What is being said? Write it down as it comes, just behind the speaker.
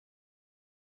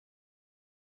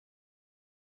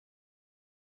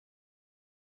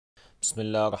بسم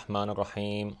الله الرحمن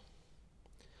الرحيم.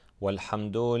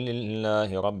 والحمد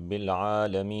لله رب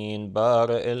العالمين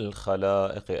بارئ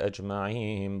الخلائق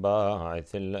أجمعين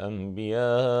باعث الأنبياء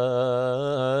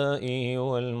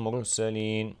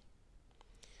والمرسلين،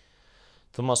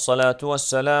 ثم الصلاة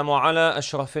والسلام على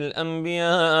أشرف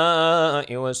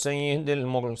الأنبياء وسيد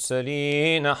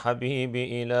المرسلين حبيب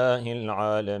إله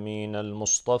العالمين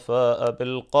المصطفى أبي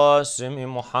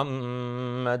القاسم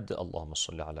محمد، اللهم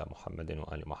صل على محمد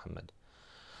وآل محمد،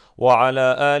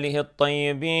 وعلى آله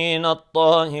الطيبين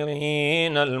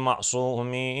الطاهرين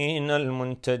المعصومين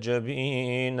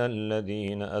المنتجبين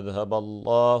الذين أذهب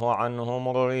الله عنهم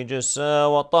الرجس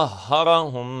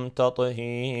وطهرهم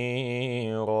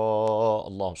تطهيرا،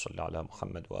 اللهم صل على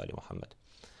محمد وآل محمد.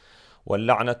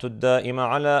 واللعنة الدائمة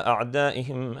على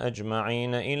أعدائهم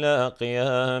أجمعين إلى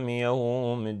قيام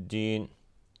يوم الدين.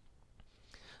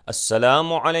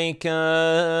 السلام عليك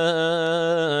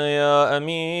يا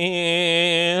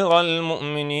أمير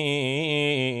المؤمنين،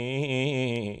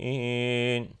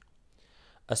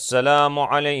 السلام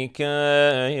عليك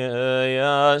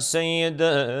يا سيد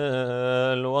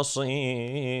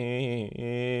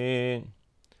الوصيين،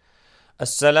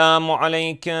 السلام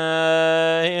عليك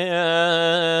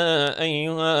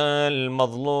أيها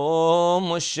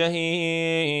المظلوم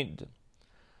الشهيد.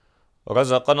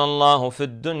 رزقنا الله في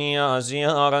الدنيا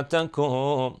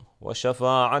زيارتكم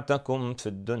وشفاعتكم في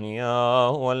الدنيا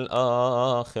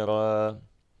والآخرة.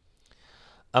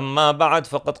 أما بعد،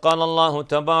 فقد قال الله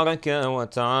تبارك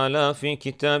وتعالى في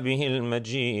كتابه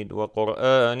المجيد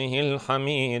وقرآنه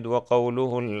الحميد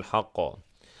وقوله الحق: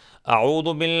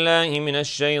 أعوذ بالله من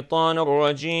الشيطان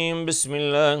الرجيم، بسم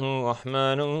الله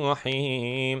الرحمن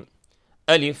الرحيم.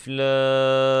 ألف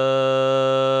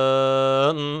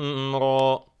لام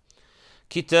را،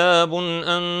 كتاب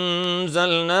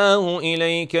أنزلناه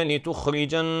إليك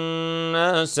لتخرج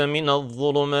الناس من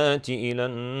الظلمات إلى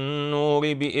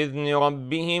النور بإذن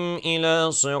ربهم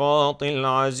إلى صراط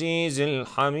العزيز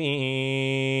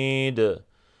الحميد.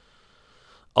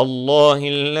 الله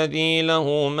الذي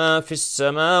له ما في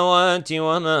السماوات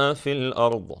وما في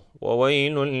الأرض،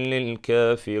 وويل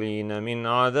للكافرين من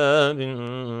عذاب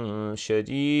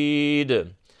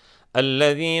شديد.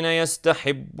 الذين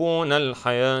يستحبون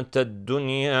الحياة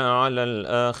الدنيا على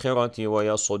الآخرة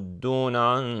ويصدون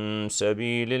عن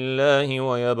سبيل الله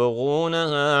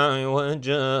ويبغونها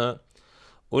عوجا،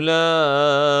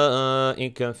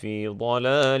 أولئك في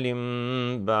ضلال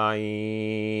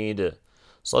بعيد.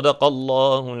 صدق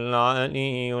الله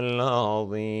العلي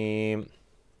العظيم.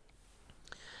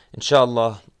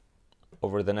 Inshallah,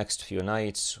 over the next few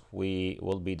nights we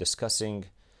will be discussing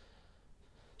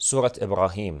Surah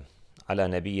Ibrahim على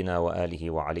نبينا وآله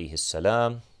وعليه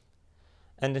السلام,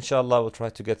 and inshallah we'll try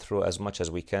to get through as much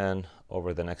as we can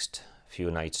over the next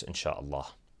few nights,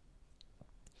 inshallah.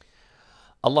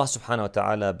 Allah subhanahu wa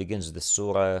ta'ala begins this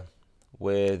surah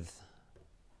with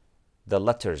the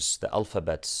letters, the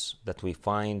alphabets that we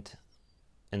find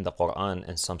in the Qur'an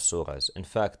in some surahs. In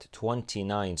fact,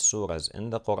 29 surahs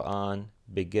in the Qur'an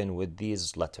begin with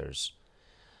these letters: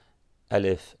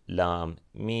 Alif, Lam,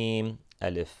 Mim,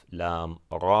 Alif, Lam,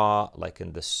 Ra, like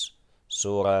in this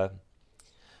surah,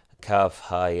 Kaf,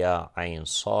 Ha, Ya, Ain,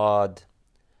 Sad,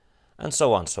 and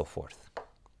so on and so forth.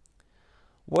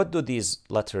 What do these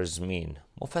letters mean?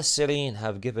 Mufassirin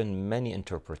have given many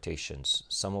interpretations.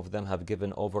 Some of them have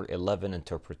given over 11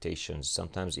 interpretations,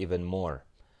 sometimes even more,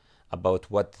 about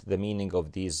what the meaning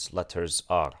of these letters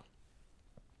are.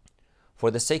 For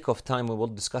the sake of time, we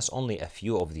will discuss only a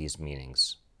few of these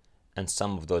meanings and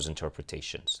some of those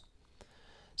interpretations.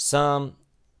 Some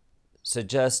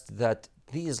suggest that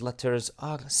these letters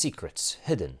are secrets,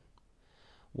 hidden,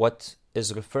 what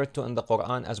is referred to in the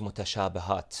Quran as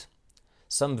mutashabihat.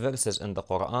 Some verses in the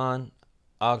Quran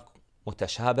are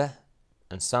mutashabih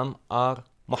and some are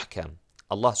muhkam.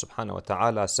 Allah subhanahu wa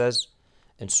ta'ala says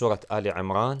in Surah Ali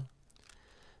Imran,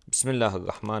 Bismillah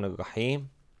ar-Rahman ar-Rahim,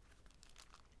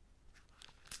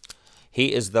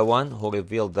 He is the one who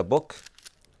revealed the book.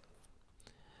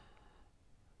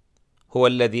 هو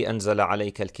الذي أنزل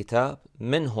عليك الكتاب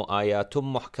منه آيات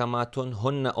محكمات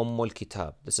هن أم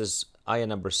الكتاب. This is ayah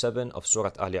number 7 of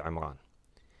Surah Ali Imran.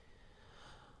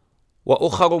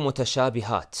 وأخر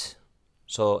متشابهات.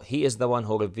 So he is the one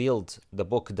who revealed the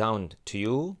book down to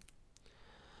you,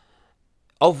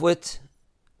 of which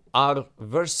are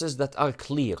verses that are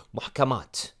clear,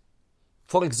 محكمات.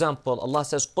 For example, Allah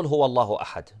says قل هو الله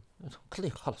أحد. Clear,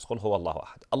 خلاص قل هو الله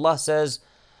أحد. Allah says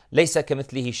ليس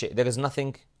كمثله شيء. There is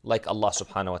nothing like Allah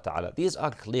subhanahu wa ta'ala. These are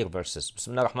clear verses.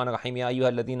 بسم الله الرحمن الرحيم يا أيها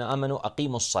الذين آمنوا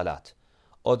أقيموا الصلاة.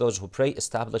 All those who pray,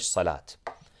 establish salat.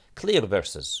 Clear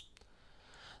verses.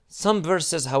 Some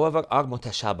verses, however, are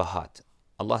mutashabahat.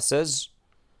 Allah says,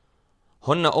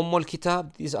 Hunna ummul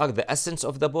kitab, these are the essence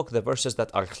of the book, the verses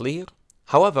that are clear.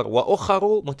 However, wa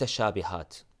ukharu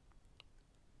mutashabihat.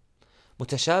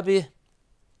 Mutashabih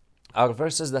are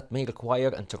verses that may require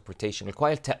interpretation,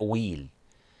 require ta'weel.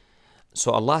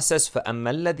 So Allah says,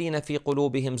 فَأَمَّا الَّذِينَ فِي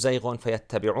قُلُوبِهِمْ زَيْغٌ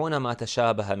فَيَتَّبِعُونَ مَا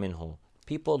تَشَابَهَ مِنْهُ.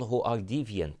 People who are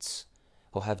deviant,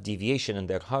 who have deviation in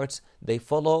their hearts, they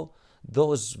follow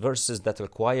those verses that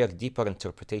require deeper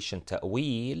interpretation,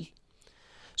 ta'weel,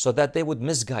 so that they would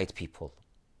misguide people.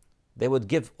 They would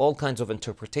give all kinds of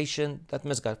interpretation that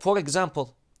misguide. For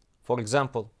example,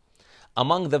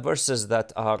 among the verses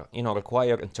that are,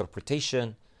 require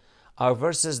interpretation are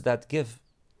verses that give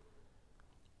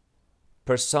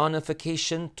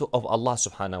personification of Allah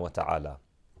subhanahu wa ta'ala.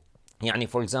 Yani,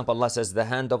 for example, Allah says the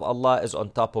hand of Allah is on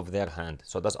top of their hand.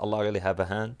 So does Allah really have a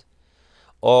hand?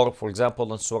 Or, for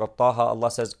example, in Surah Taha,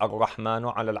 Allah says,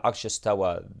 Ar-Rahmanu ala al-arsh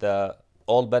istawa. The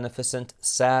All-Beneficent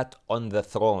sat on the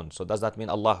throne. So does that mean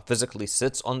Allah physically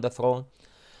sits on the throne?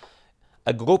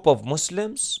 A group of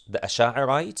Muslims, the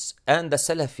Ash'arites and the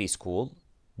Salafi school,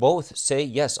 both say,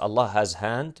 yes, Allah has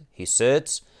hand, He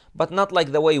sits, but not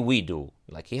like the way we do.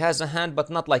 Like He has a hand, but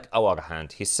not like our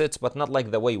hand. He sits, but not like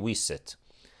the way we sit.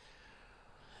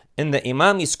 In the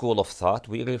Imami school of thought,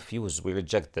 we refuse, we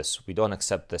reject this. We don't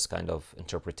accept this kind of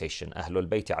interpretation. Ahlul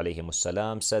Bayt alayhimus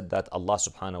salam said that Allah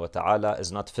subhanahu wa ta'ala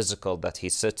is not physical, that He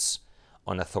sits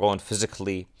on a throne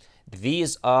physically.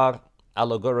 These are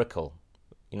allegorical.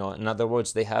 In other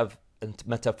words, they have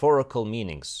metaphorical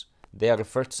meanings. They are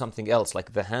referred to something else,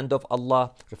 like the hand of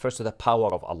Allah refers to the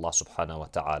power of Allah subhanahu wa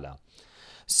ta'ala.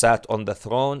 Sat on the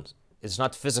throne is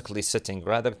not physically sitting,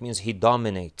 rather it means He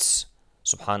dominates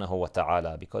subhanahu wa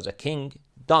ta'ala, because a king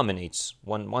dominates.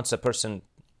 Once a person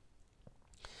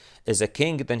is a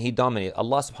king, then he dominates.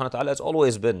 Allah subhanahu wa ta'ala has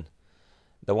always been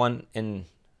the one in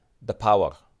the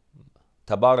power.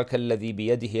 تبارك الذي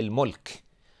بيده الملك,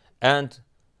 and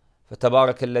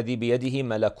فتبارك الذي بيده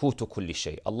ملكوت كل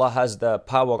شيء. Allah has the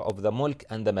power of the mulk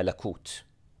and the malakut,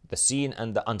 the seen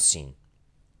and the unseen.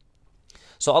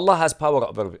 So Allah has power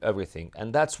over everything,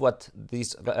 and that's what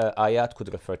these ayat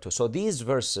could refer to. So these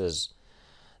verses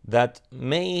that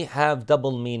may have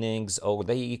double meanings, or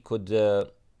they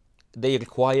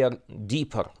require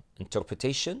deeper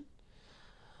interpretation,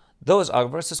 those are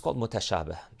verses called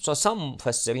mutashabih. So some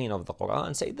mufassirin of the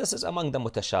Quran say this is among the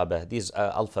mutashabih, these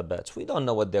alphabets. We don't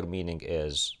know what their meaning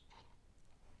is.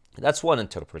 That's one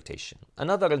interpretation.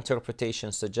 Another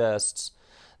interpretation suggests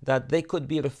that they could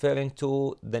be referring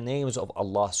to the names of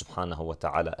Allah subhanahu wa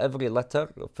ta'ala. Every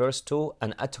letter refers to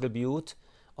an attribute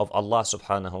of Allah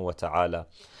subhanahu wa ta'ala.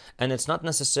 And it's not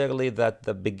necessarily that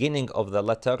the beginning of the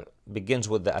letter begins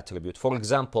with the attribute. For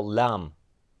example, Lam.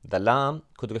 The Lam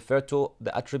could refer to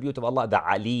the attribute of Allah, the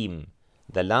Alim.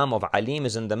 The Lam of Alim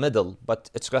is in the middle, but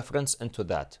it's reference into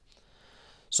that.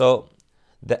 So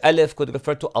the Alif could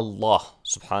refer to Allah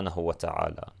subhanahu wa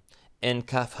ta'ala. In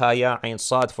Kaf Ha Ya Ain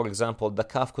Sad, for example, the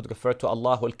Kaf could refer to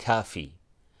Allahul Kafi,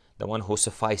 the one who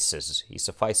suffices. He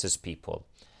suffices people.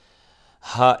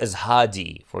 Ha is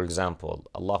Hadi, for example,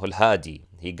 Allahul Hadi,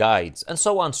 He guides, and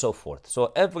so on and so forth.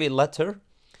 So every letter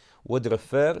would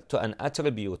refer to an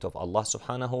attribute of Allah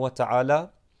subhanahu wa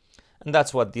ta'ala, and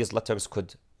that's what these letters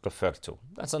could refer to.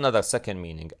 That's another second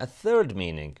meaning. A third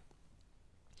meaning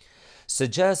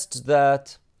suggests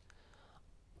that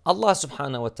Allah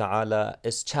subhanahu wa ta'ala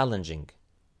is challenging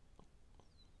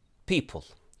people.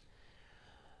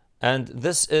 And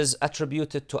this is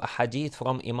attributed to a hadith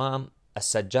from Imam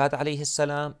As-Sajjad alayhi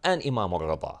salam and Imam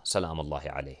Al-Rida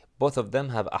salamullahi alayhi. Both of them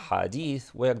have a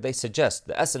hadith where they suggest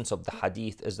the essence of the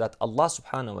hadith is that Allah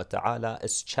subhanahu wa ta'ala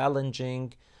is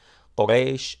challenging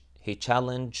Quraysh. He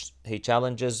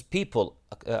challenges people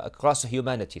across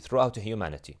humanity, throughout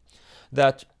humanity,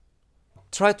 that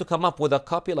try to come up with a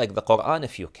copy like the Qur'an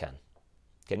if you can.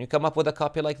 Can you come up with a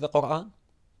copy like the Qur'an?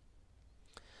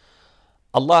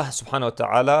 Allah subhanahu wa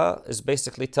ta'ala is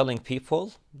basically telling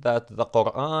people that the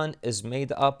Qur'an is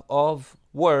made up of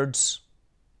words.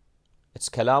 It's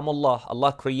kalamullah.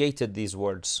 Allah created these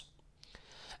words.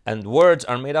 And words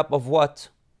are made up of what?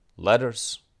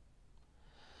 Letters.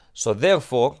 So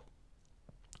therefore,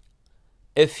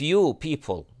 if you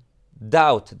people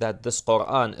doubt that this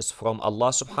Qur'an is from Allah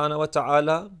subhanahu wa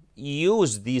ta'ala,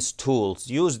 use these tools,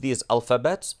 use these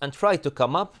alphabets, and try to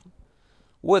come up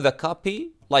with a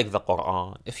copy like the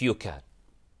Qur'an, if you can.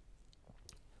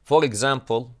 For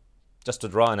example, just to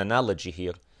draw an analogy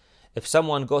here, if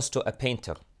someone goes to a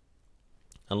painter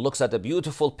and looks at a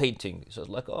beautiful painting, he says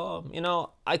like, oh,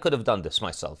 I could have done this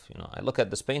myself. I look at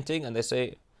this painting and they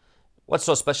say, what's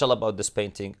so special about this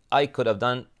painting? I could have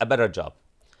done a better job.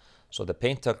 So the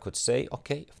painter could say,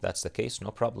 okay, if that's the case,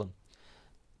 no problem.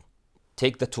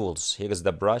 Take the tools. Here is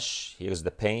the brush. Here is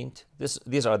the paint.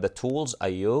 These are the tools I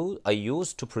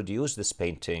use to produce this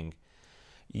painting.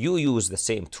 You use the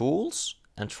same tools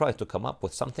and try to come up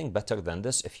with something better than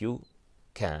this if you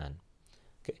can.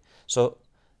 Okay. So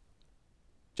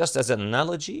just as an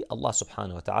analogy, Allah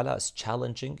subhanahu wa ta'ala is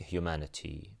challenging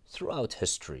humanity throughout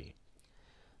history.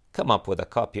 Come up with a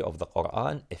copy of the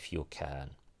Qur'an if you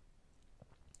can.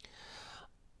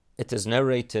 It is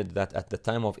narrated that at the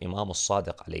time of Imam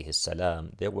Al-Sadiq alayhi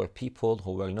salam, there were people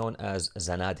who were known as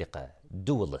zanadiqa,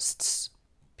 dualists.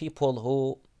 People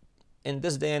who, in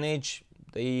this day and age,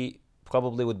 they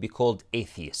probably would be called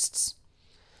atheists.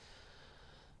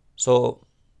 So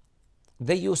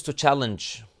they used to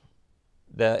challenge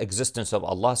the existence of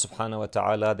Allah subhanahu wa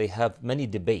ta'ala. They have many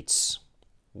debates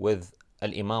with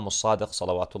Al-Imam Al-Sadiq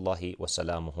salawatullahi wa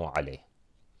salamuhu alayh.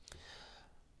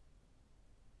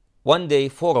 One day,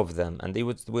 4 of them, and they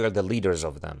were the leaders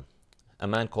of them, a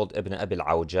man called Ibn Abi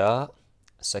Al-Awja,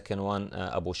 second one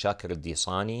Abu Shakir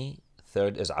Al-Disani,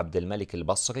 third is Abd al-Malik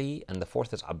al-Basri, and the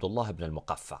fourth is Abdullah ibn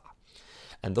al-Muqaffa.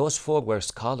 And those 4 were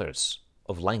scholars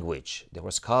of language. They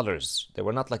were scholars. They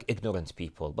were not like ignorant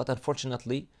people, but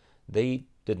unfortunately, they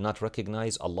did not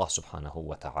recognize Allah subhanahu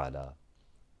wa ta'ala.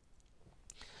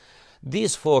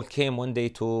 These 4 came one day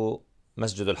to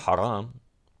Masjid al-Haram,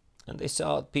 and they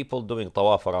saw people doing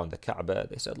tawaf around the Kaaba.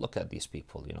 They said, look at these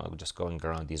people, just going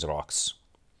around these rocks.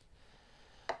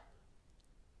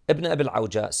 Ibn Abi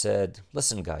Al-Awja said,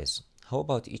 listen guys, how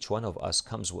about each one of us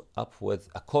comes up with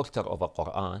a quarter of a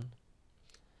Qur'an?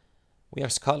 We are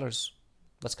scholars.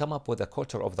 Let's come up with a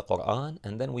quarter of the Qur'an,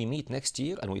 and then we meet next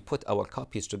year and we put our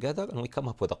copies together and we come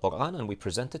up with a Qur'an and we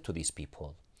present it to these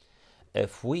people.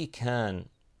 If we can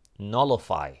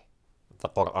nullify the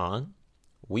Qur'an,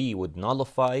 we would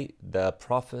nullify the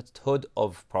prophethood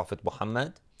of Prophet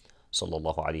Muhammad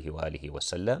sallallahu alaihi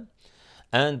wasallam,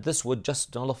 and this would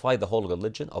just nullify the whole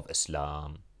religion of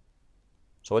Islam.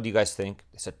 So what do you guys think?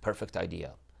 They said, perfect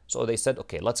idea. So they said,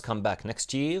 okay, let's come back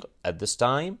next year at this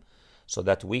time so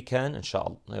that we can,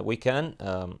 inshallah,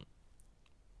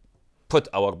 put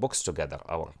our books together,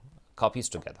 our copies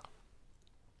together.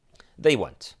 They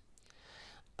went.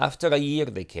 After a year,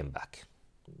 they came back.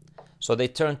 So they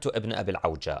turned to Ibn Abi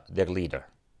Al-Awja, their leader.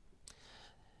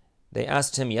 They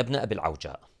asked him, Ya Ibn Abi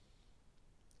Al-Awja,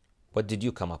 what did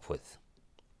you come up with?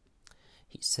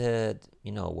 He said,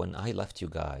 when I left you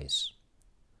guys,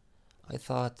 I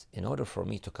thought in order for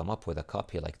me to come up with a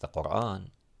copy like the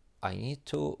Qur'an, I need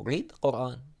to read the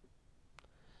Qur'an.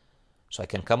 So I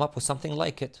can come up with something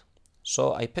like it.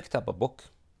 So I picked up a book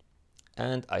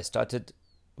and I started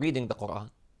reading the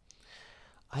Qur'an.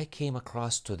 I came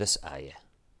across to this ayah.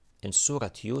 In Surah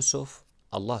Yusuf,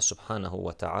 Allah subhanahu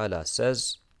wa ta'ala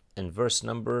says in verse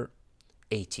number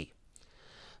 80,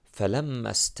 فَلَمَّا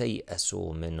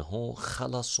اسْتَيْأَسُوا مِنْهُ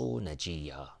خَلَصُوا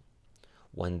نَجِيًّا.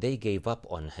 When they gave up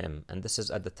on him, and this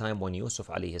is at the time when Yusuf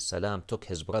alayhi salam took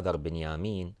his brother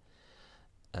Binyamin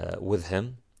with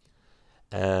him,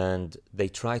 and they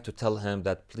tried to tell him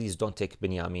that please don't take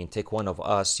Binyamin, take one of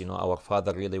us, our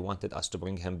father really wanted us to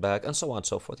bring him back, and so on and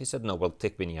so forth. He said, no, we'll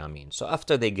take Binyamin. So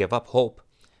after they gave up hope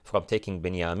from taking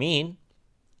Binyamin,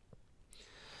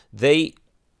 they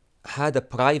had a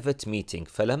private meeting.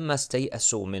 فَلَمَّا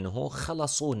اسْتَيْأَسُوا مِنْهُ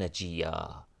خَلَصُوا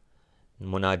نَجِيًّا.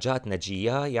 Munajat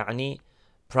Najiyya, يعني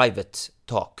private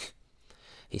talk.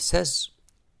 He says,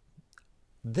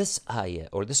 this ayah,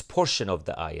 or this portion of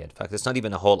the ayah, in fact, it's not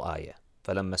even a whole ayah.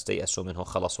 فَلَمَّا اسْتَيْأَسُوا مِنْهُ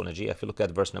خَلَصُوا نَجِيًّا. If you look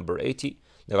at verse number 80,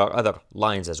 there are other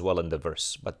lines as well in the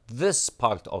verse. But this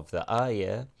part of the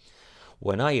ayah,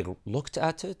 when I looked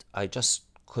at it, I just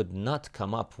could not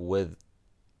come up with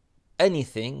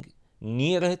anything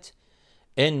near it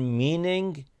in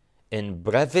meaning, in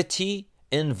brevity,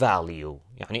 in value.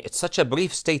 Yani it's such a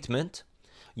brief statement,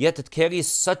 yet it carries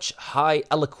such high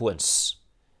eloquence,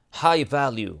 high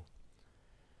value.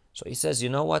 So he says, you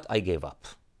know what? I gave up.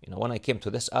 When I came to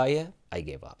this ayah, I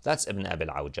gave up. That's Ibn Abi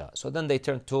Al-Awja. So then they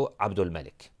turned to Abdul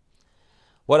Malik.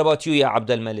 What about you, Ya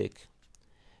Abdul Malik?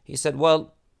 He said,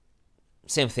 well,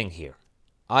 same thing here.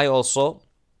 I also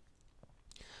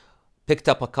picked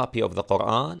up a copy of the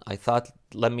Qur'an. I thought,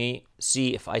 let me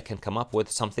see if I can come up with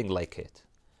something like it.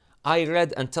 I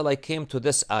read until I came to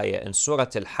this ayah in Surah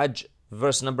Al-Hajj,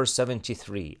 verse number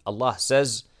 73. Allah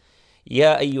says,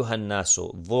 يَا أَيُّهَا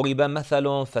النَّاسُ ضُرِبَ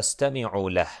مَثَلٌ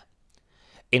فَاسْتَمِعُوا لَهُ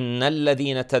إِنَّ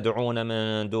الَّذِينَ تَدْعُونَ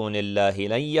مِن دُونِ اللَّهِ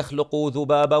لَن يَخْلُقُوا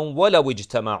ذُبَابًا وَلَوِ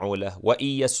اجْتَمَعُوا لَهُ وَإِن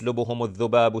يَسْلُبْهُمُ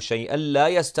الذُّبَابُ شَيْئًا لَا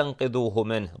يَسْتَنقِذُوهُ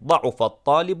مِنْهُ ضَعُفَ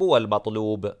الطَّالِبُ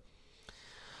وَالْمَطْلُوبُ.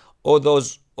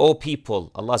 O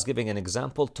people, Allah is giving an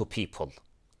example to people.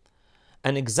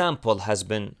 An example has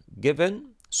been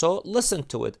given, so listen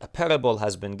to it. A parable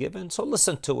has been given, so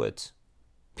listen to it.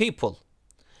 People,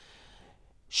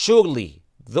 surely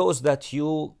those that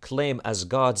you claim as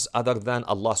gods other than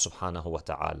Allah subhanahu wa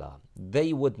ta'ala,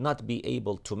 they would not be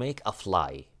able to make a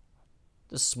fly,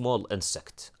 a small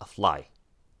insect, a fly,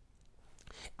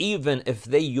 even if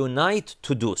they unite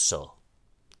to do so.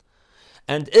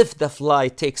 And if the fly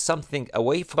takes something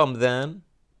away from them,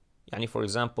 yani for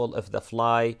example, if the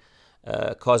fly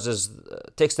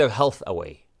takes their health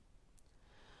away,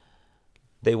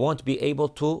 they won't be able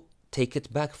to take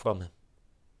it back from him.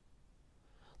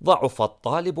 ضعف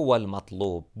الطالب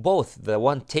والمطلوب. Both the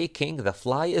one taking the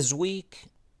fly is weak,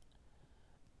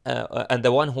 and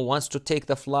the one who wants to take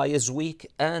the fly is weak,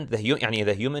 and the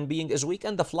human being is weak,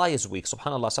 and the fly is weak.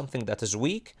 Subhanallah, something that is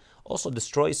weak also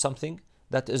destroys something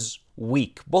that is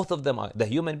weak. Both of them are. The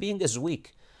human being is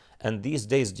weak. And these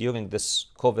days, during this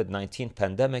COVID-19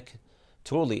 pandemic,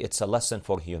 truly it's a lesson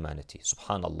for humanity.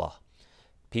 Subhanallah.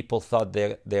 People thought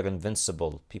they're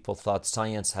invincible. People thought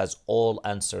science has all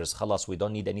answers. Khalas, we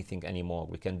don't need anything anymore.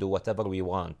 We can do whatever we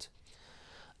want.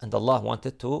 And Allah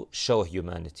wanted to show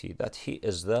humanity that He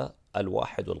is the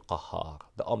Al-Wahid Al-Qahhar,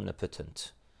 the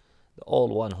omnipotent, the all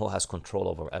one who has control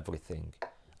over everything.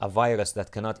 A virus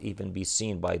that cannot even be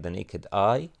seen by the naked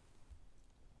eye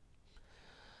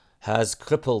has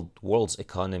crippled world's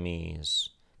economies,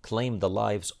 claimed the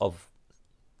lives of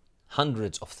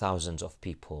hundreds of thousands of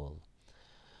people,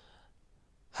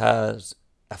 has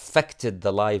affected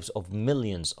the lives of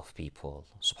millions of people.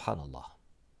 Subhanallah.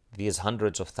 These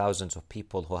hundreds of thousands of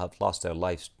people who have lost their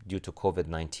lives due to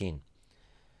COVID-19.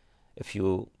 If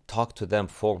you talk to them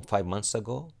 4 or 5 months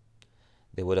ago,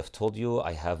 they would have told you,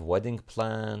 I have wedding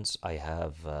plans, I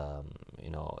have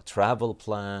travel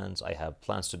plans, I have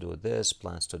plans to do this,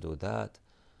 plans to do that.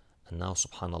 And now,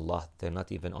 subhanallah, they're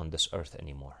not even on this earth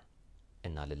anymore.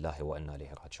 Inna lillahi wa inna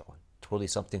ilayhi raji'un. Truly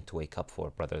something to wake up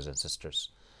for, brothers and sisters.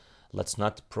 Let's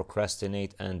not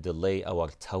procrastinate and delay our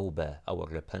tawbah, our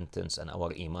repentance, and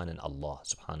our iman in Allah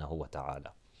subhanahu wa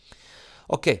ta'ala.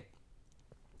 Okay,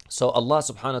 so Allah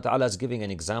subhanahu wa ta'ala is giving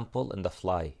an example in the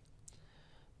fly.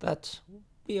 That,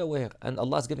 be aware, and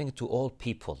Allah is giving it to all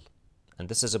people. And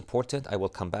this is important. I will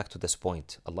come back to this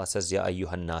point. Allah says, Ya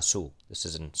ayyuhan nasu. This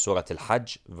is in Surah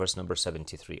Al-Hajj, verse number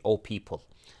 73. O people.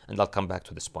 And I'll come back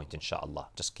to this point, inshallah.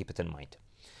 Just keep it in mind.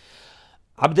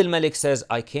 Abdul Malik says,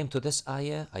 I came to this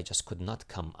ayah, I just could not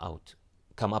come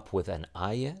up with an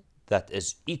ayah that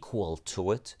is equal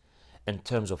to it in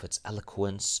terms of its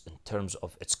eloquence, in terms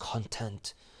of its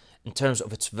content, in terms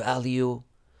of its value.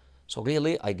 So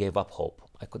really, I gave up hope.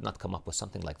 I could not come up with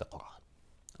something like the Quran.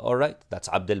 All right, that's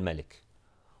Abdul Malik.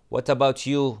 What about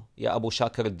you, Ya Abu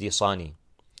Shakir al-Disani?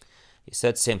 He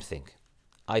said same thing.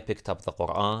 I picked up the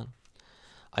Quran.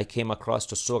 I came across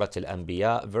to Surah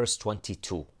Al-Anbiya, verse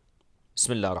 22.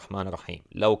 بسم الله الرحمن الرحيم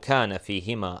لو كان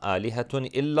فيهما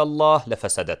آلهة إلا الله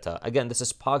لفسدتا. Again, this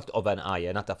is part of an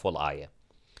ayah, not a full ayah.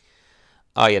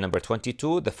 Ayah number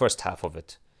 22, the first half of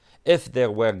it. If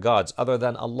there were gods other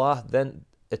than Allah, then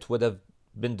it would have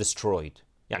been destroyed.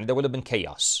 Yani there would have been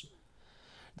chaos.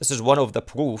 This is one of the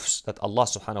proofs that Allah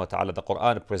subhanahu wa ta'ala, the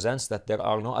Quran presents that there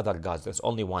are no other gods. There's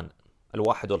only one.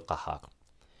 Al-Wahid Al-Qahhar.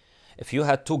 If you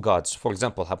had 2 gods, for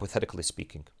example, hypothetically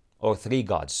speaking, or 3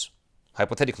 gods,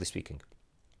 hypothetically speaking,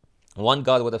 one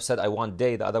God would have said, I want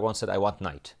day, the other one said, I want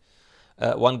night.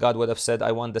 One God would have said,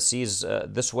 I want the seas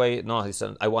this way. No, he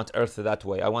said, I want earth that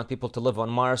way. I want people to live on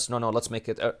Mars. No, let's make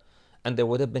it earth. And there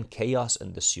would have been chaos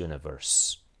in this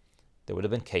universe. There would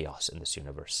have been chaos in this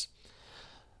universe.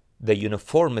 The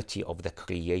uniformity of the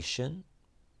creation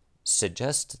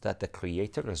suggests that the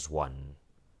Creator is one.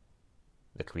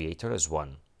 The Creator is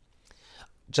one.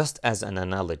 Just as an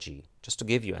analogy, just to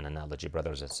give you an analogy,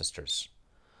 brothers and sisters,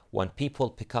 when people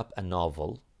pick up a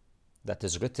novel that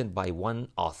is written by one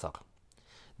author,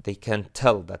 they can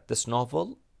tell that this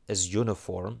novel is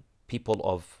uniform. People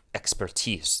of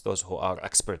expertise, those who are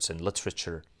experts in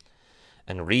literature,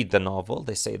 and read the novel,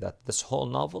 they say that this whole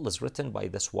novel is written by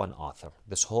this one author.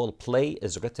 This whole play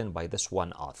is written by this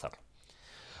one author.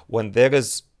 When there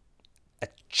is a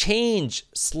change,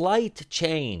 slight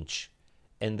change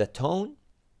in the tone,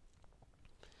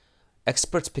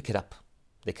 experts pick it up.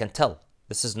 They can tell.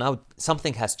 This is now,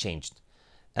 something has changed.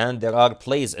 And there are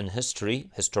plays in history,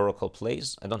 historical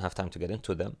plays, I don't have time to get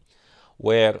into them,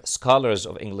 where scholars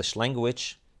of English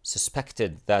language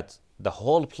suspected that the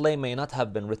whole play may not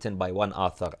have been written by one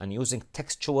author. And using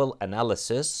textual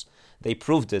analysis, they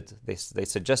proved it. They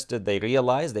suggested, they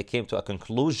realized, they came to a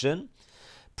conclusion,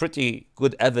 pretty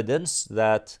good evidence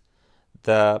that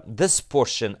this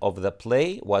portion of the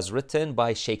play was written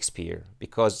by Shakespeare,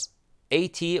 because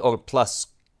 80 or plus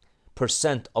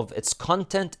percent of its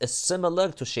content is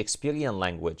similar to Shakespearean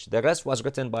language. The rest was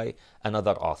written by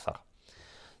another author.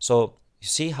 So you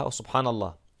see how,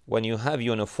 subhanallah, when you have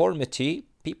uniformity,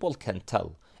 people can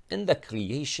tell. In the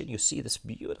creation, you see this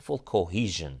beautiful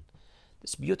cohesion,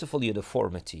 this beautiful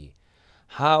uniformity.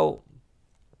 How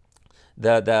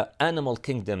the animal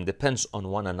kingdom depends on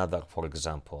one another, for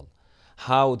example.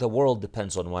 How the world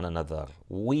depends on one another.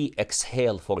 We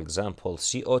exhale, for example,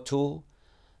 CO2.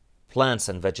 Plants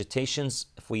and vegetations,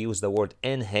 if we use the word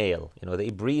inhale, they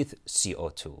breathe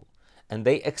CO2. And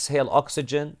they exhale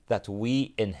oxygen that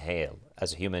we inhale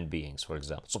as human beings, for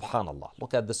example. Subhanallah.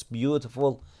 Look at this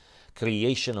beautiful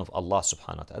creation of Allah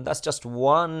subhanahu wa ta'ala. And that's just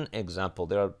one example.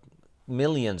 There are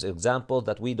millions of examples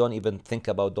that we don't even think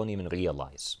about, don't even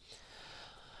realize.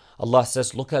 Allah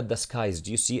says, look at the skies.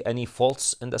 Do you see any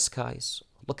faults in the skies?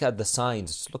 Look at the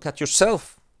signs. Look at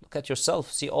yourself. Look at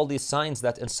yourself. See all these signs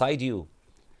that inside you.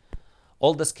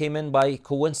 All this came in by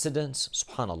coincidence.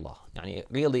 Subhanallah.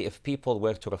 Really, if people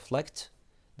were to reflect,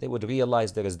 they would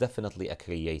realize there is definitely a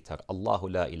creator. Allahu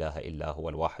la ilaha illa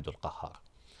huwa al-wahidul qahhar.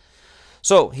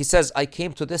 So he says, I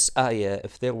came to this ayah,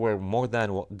 if there were more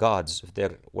than gods, if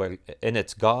there were in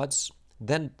it gods,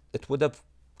 then it would have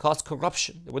caused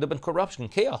corruption. There would have been corruption,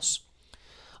 chaos.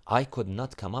 I could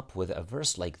not come up with a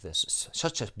verse like this.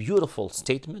 Such a beautiful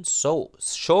statement, so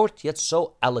short yet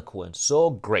so eloquent, so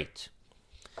great.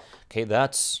 Okay,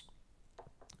 that's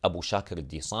Abu Shakir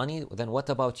al-Disani. Then what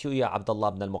about you, Ya Abdullah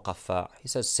ibn al-Muqaffa? He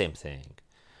says same thing.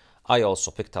 I also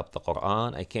picked up the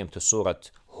Quran. I came to Surah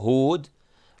Hud,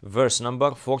 verse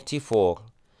number 44.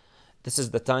 This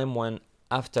is the time when,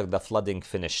 after the flooding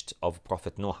finished of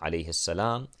Prophet Nuh alayhi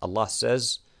salam, Allah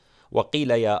says, وَقِيلَ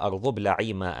يَا أَرْضُ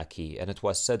ابْلَعِي مَاءَكِ. And it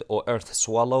was said, O earth,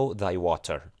 swallow thy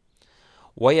water.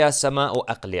 وَيَا سَمَاءُ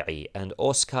أَقْلِعِي. And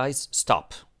O skies,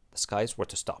 stop. The skies were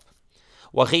to stop.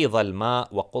 وَغِيظَ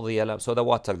الْمَاء وَقُضِيَ الْأَمْرُ. So the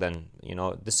water then,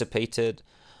 dissipated.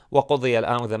 وَقُضِيَ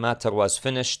الْأَمْرُ. The matter was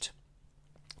finished.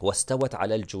 وَاسْتَوَتْ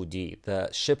عَلَى الْجُودِي. The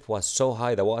ship was so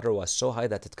high, the water was so high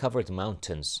that it covered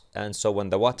mountains. And so when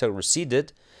the water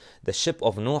receded, the ship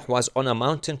of Nuh was on a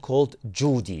mountain called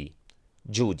Judi.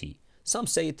 Judi. Some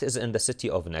say it is in the city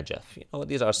of Najaf.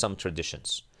 These are some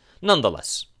traditions.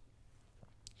 Nonetheless,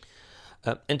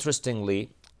 interestingly,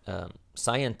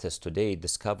 scientists today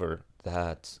discover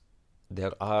that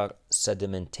there is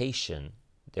sedimentation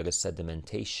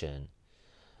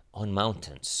on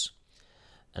mountains.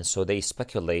 And so they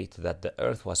speculate that the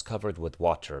earth was covered with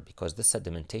water because this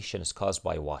sedimentation is caused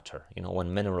by water.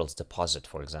 When minerals deposit,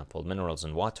 for example, minerals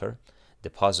in water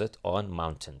deposit on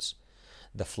mountains.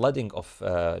 The flooding of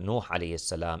Nuh alayhi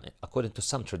salam, according to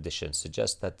some traditions,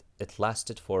 suggests that it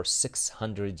lasted for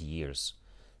 600 years.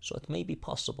 So it may be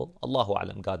possible, Allahu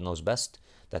alam, God knows best,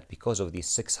 that because of these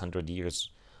 600 years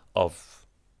of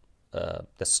the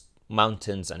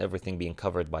mountains and everything being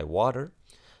covered by water,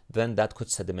 then that could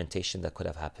sedimentation that could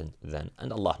have happened then,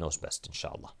 and Allah knows best,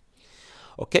 inshallah.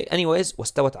 Okay, anyways,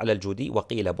 وَاسْتَوَتْ عَلَى الْجُودِي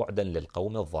وَقِيلَ بُعْدًا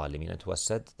لِلْقَوْمِ الظَّالِمِينَ. It was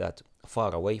said that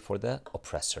far away for the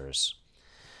oppressors.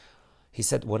 He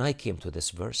said, when I came to this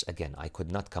verse, again, I could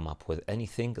not come up with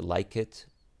anything like it,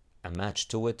 a match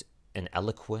to it in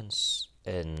eloquence,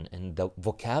 in the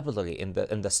vocabulary, in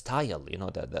the style,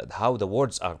 how the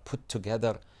words are put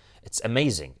together. It's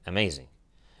amazing, amazing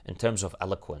in terms of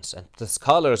eloquence. And the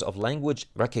scholars of language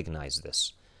recognize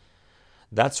this.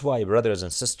 That's why, brothers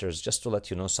and sisters, just to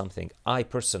let you know something, I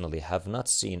personally have not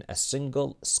seen a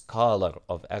single scholar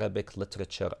of Arabic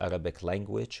literature, Arabic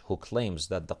language, who claims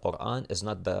that the Quran is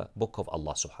not the book of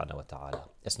Allah subhanahu wa ta'ala.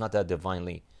 It's not a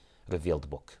divinely revealed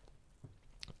book.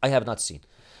 I have not seen.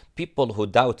 People who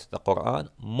doubt the Quran,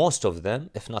 most of them,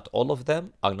 if not all of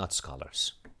them, are not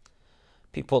scholars.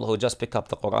 People who just pick up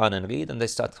the Quran and read, and they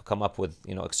start to come up with,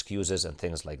 excuses and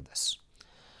things like this.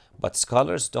 But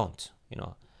scholars don't,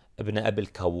 Ibn Abil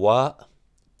Kawwa,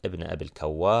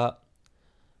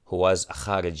 who was a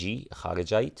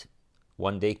Kharijite,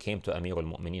 one day came to Amir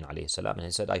al-Mu'mineen alayhi salam, and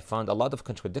he said, I found a lot of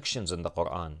contradictions in the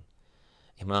Quran.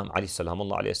 Imam alayhi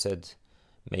salamullah alayhi said,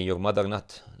 may your mother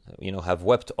not, have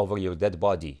wept over your dead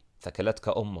body.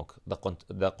 ثَكَلَتْكَ أُمُّكَ.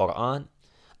 The Quran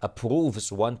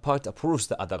approves one part, approves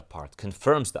the other part,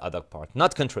 confirms the other part,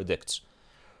 not contradicts.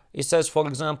 He says, for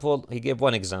example, he gave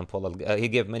one example. He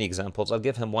gave many examples. I'll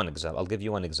give him one example. I'll give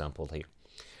you one example here.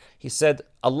 He said,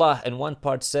 Allah in one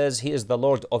part says He is the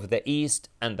Lord of the East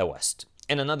and the West.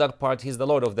 In another part, He's the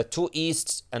Lord of the two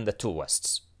Easts and the two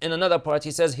Wests. In another part,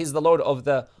 He says He's the Lord of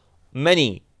the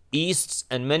many Easts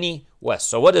and many Wests.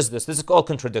 So what is this? This is called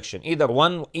contradiction. Either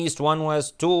one East, one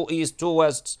West, two East, two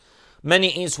Wests, many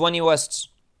East, many Wests.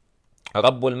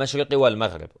 رب المشرق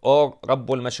والمغرب, or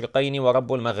رب المشرقين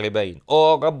ورب المغربين,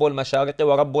 or رب المشارق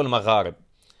ورب المغارب.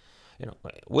 You know,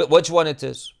 which one it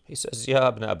is? He says, Ya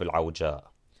ibn Abil Awja.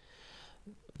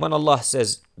 When Allah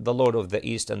says the Lord of the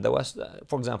East and the West,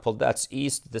 for example, that's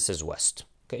East, this is West.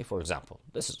 Okay, for example,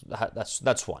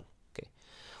 that's one. Okay,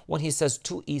 when He says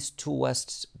two East, two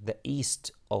Wests, the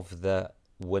East of the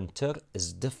winter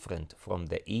is different from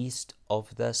the East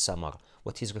of the summer.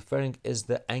 What He's referring is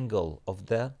the angle of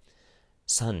the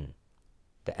sun.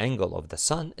 The angle of the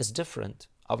sun is different.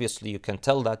 Obviously, you can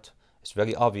tell that. It's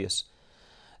very obvious,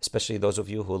 especially those of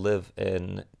you who live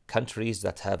in countries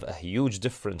that have a huge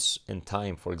difference in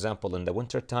time. For example, in the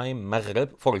winter time,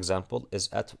 Maghrib, for example, is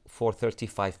at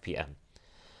 4:35 p.m.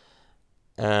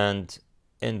 And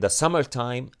in the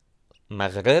summertime,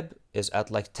 Maghrib is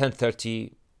at like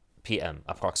 10:30 p.m.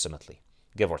 approximately,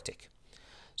 give or take.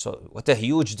 So what a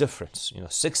huge difference,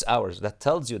 6 hours. That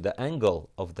tells you the angle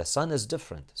of the sun is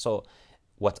different. So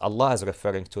what Allah is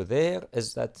referring to there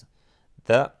is that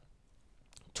the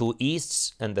two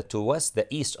easts and the two wests, the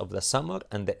east of the summer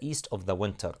and the east of the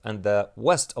winter, and the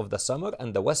west of the summer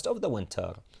and the west of the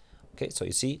winter. Okay, so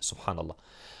you see, subhanallah.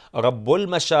 Rabbul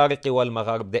Mashariqi wal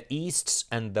Magharib, the easts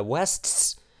and the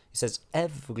wests. He says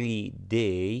every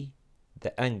day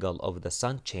the angle of the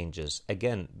sun changes.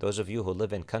 Again, those of you who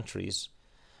live in countries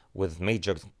with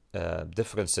major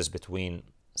differences between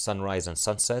sunrise and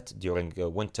sunset during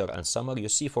winter and summer, you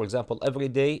see, for example, every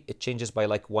day it changes by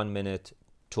like 1 minute,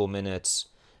 2 minutes.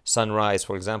 Sunrise,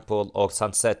 for example, or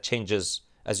sunset changes.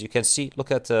 As you can see,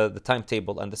 look at the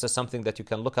timetable, and this is something that you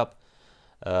can look up,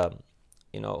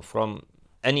 from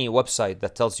any website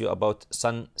that tells you about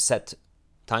sunset,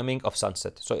 timing of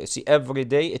sunset. So you see, every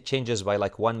day it changes by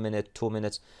like 1 minute, 2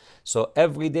 minutes. So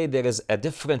every day there is a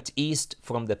different east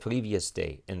from the previous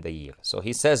day in the year. So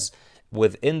He says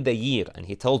within the year, and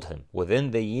He told him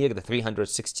within the year, the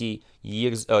 360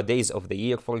 days of the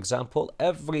year, for example,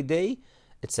 every day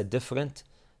it's a different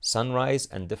sunrise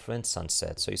and different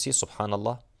sunset. So you see,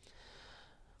 subhanallah,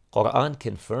 Quran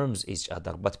confirms each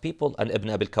other. But people, and Ibn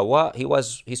Abil Kawa,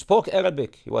 he spoke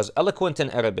Arabic, he was eloquent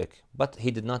in Arabic, but he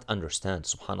did not understand,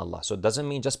 subhanallah. So it doesn't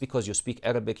mean just because you speak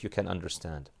Arabic you can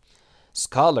understand.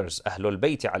 Scholars, Ahlul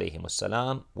Bayt alayhim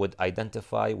as-salam, would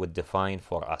identify, would define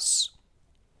for us.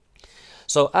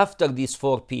 So after these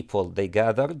four people, they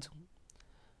gathered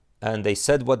and they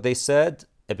said what they said.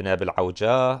 Ibn Abil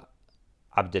Awja,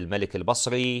 Abd al-Malik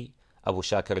al-Basri, Abu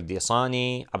Shakir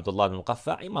al-Disani, Abdullah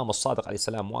al-Muqaffa, Imam al-Sadiq alayhi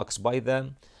salam walks by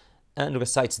them and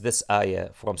recites this ayah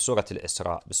from Surah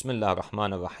Al-Isra. Bismillah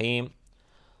ar-Rahman ar-Rahim.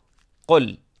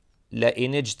 قُلْ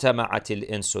لَإِنِ اجْتَمَعَتِ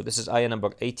الْإِنسُ. This is ayah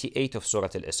number 88 of Surah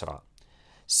Al-Isra.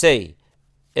 Say,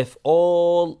 if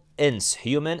all ins,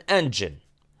 human and jinn,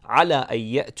 على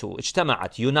أن يأتوا,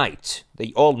 اجتمعت, unite,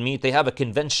 they all meet, they have a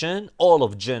convention, all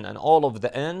of jinn and all of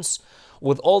the ins,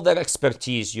 with all their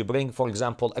expertise. You bring, for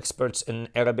example, experts in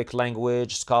Arabic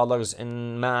language, scholars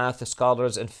in math,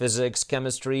 scholars in physics,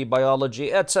 chemistry,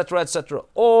 biology, etc., etc.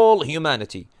 All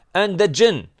humanity and the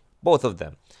jinn, both of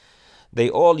them. They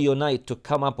all unite to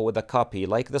come up with a copy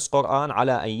like this Quran.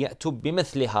 على أن يأتوا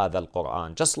بمثل هذا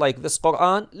القرآن. Just like this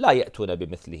Quran, لا يأتون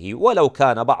بمثله ولو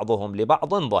كان بعضهم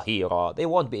لبعض ظهيرا. They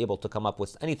won't be able to come up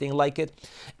with anything like it,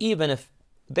 even if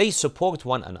they support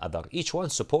one another. Each one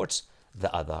supports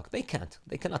the other. They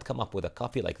cannot come up with a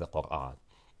copy like the Quran.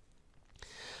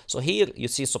 So here you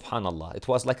see, subhanallah, it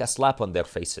was like a slap on their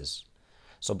faces.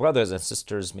 So brothers and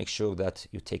sisters, make sure that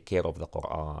you take care of the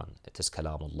Quran. It is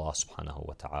kalamullah subhanahu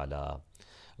wa ta'ala.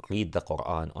 Read the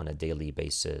Quran on a daily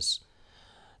basis.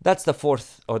 That's the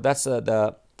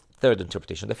the third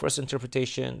interpretation. The first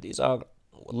interpretation, these are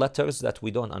letters that we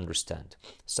don't understand.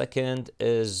 Second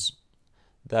is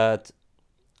that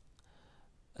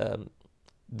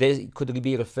they could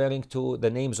be referring to the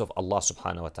names of Allah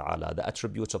subhanahu wa ta'ala, the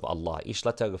attributes of Allah. Each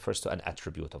letter refers to an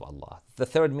attribute of Allah. The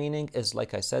third meaning is,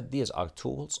 like I said, these are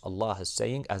tools. Allah is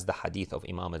saying, as the hadith of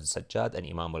Imam al-Sajjad and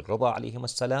Imam al-Rida alayhim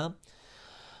as-salam,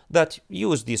 that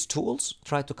use these tools,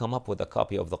 try to come up with a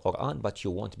copy of the Quran, but you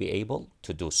won't be able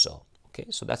to do so. Okay,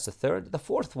 so that's the third. The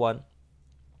fourth one,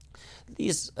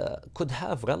 these could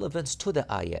have relevance to the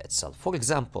ayah itself. For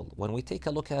example, when we take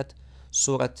a look at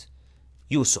Surah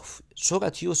Yusuf.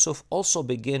 Surah Yusuf also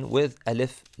begin with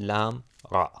Alif, Lam,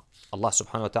 Ra. Allah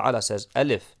subhanahu wa ta'ala says,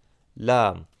 Alif,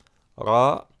 Lam,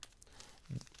 Ra,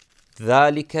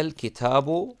 ذَلِكَ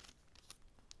الْكِتَابُ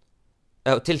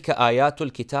تِلْكَ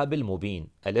آيَاتُ الْكِتَابِ الْمُبِينِ.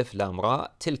 Alif, Lam, Ra,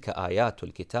 تِلْكَ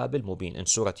آيَاتُ الْكِتَابِ الْمُبِينِ in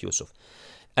Surah Yusuf.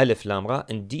 Alif, Lam, Ra,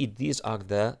 indeed these are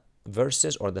the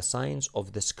verses or the signs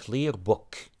of this clear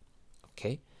book.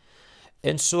 Okay?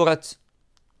 In Surah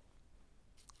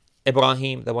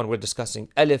Ibrahim, the one we're discussing,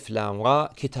 Alif Lam Ra,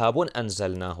 Kitabun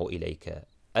Anzalnahu Ilayka.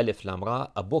 Alif Lam Ra,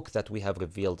 a book that we have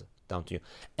revealed down to you.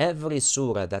 Every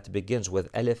surah that begins with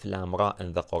Alif Lam Ra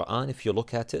in the Quran, if you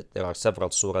look at it, there are several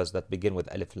surahs that begin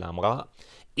with Alif Lam Ra.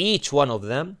 Each one of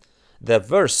them, the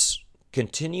verse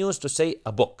continues to say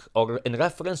a book, or in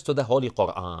reference to the Holy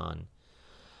Qur'an.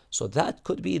 So that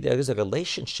could be there is a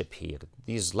relationship here.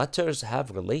 These letters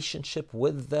have relationship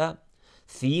with the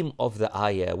theme of the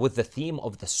ayah, with the theme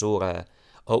of the surah,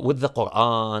 or with the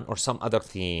Qur'an, or some other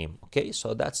theme. Okay,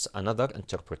 so that's another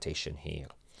interpretation here.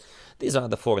 These are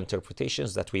the four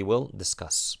interpretations that we will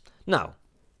discuss. Now,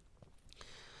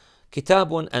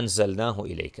 Kitabun Anzalnahu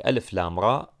Ilayka, Alif Lam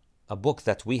Ra, a book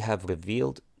that we have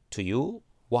revealed to you.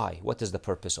 Why? What is the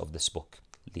purpose of this book?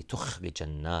 لِتُخْرِجَ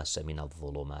النَّاسَ مِنَ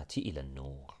الظُّلُمَاتِ إِلَى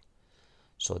النُّورِ,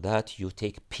 so that you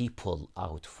take people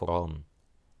out from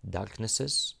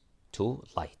darknesses to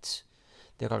light.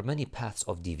 There are many paths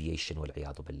of deviation,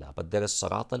 وَالْعِيَاذُ بِاللَّهِ, but there is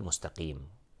Sirat al-Mustaqim,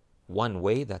 one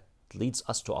way that leads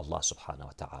us to Allah subhanahu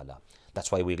wa ta'ala.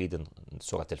 That's why we read in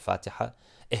Surah Al-Fatiha,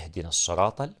 اهدنا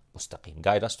الصراط المستقيم,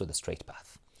 guide us to the straight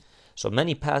path. So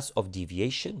many paths of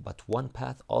deviation, but one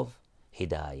path of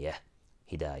hidayah.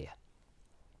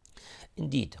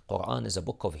 Indeed, Quran is a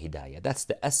book of hidayah. That's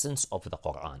the essence of the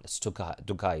Quran. It's to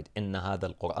guide. Inna hadha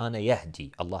al-Qur'ana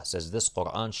yahdi. Allah says this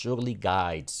Quran surely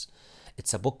guides.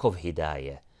 It's a book of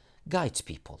hidayah. Guides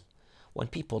people. When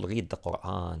people read the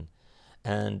Quran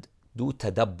and do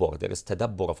tadabbur, there is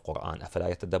tadabbur of Quran.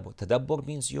 أَفَلَا يَتَدَبُّرُ. Tadabbur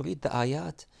means you read the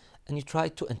ayat and you try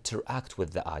to interact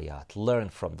with the ayat, learn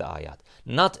from the ayat,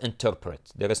 not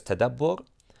interpret. There is tadabbur,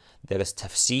 there is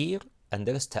tafsir, and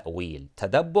there is ta'wil.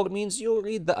 Tadabbur means you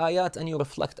read the ayat and you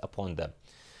reflect upon them.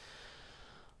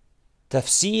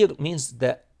 Tafsir means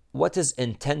that what is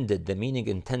intended, the meaning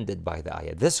intended by the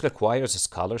ayat. This requires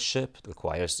scholarship,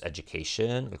 requires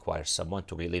education, requires someone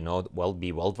to really know,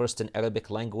 be well versed in Arabic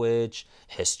language,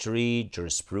 history,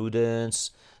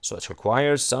 jurisprudence. So it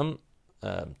requires some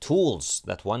tools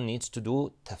that one needs to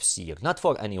do tafsir. Not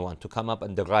for anyone to come up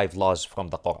and derive laws from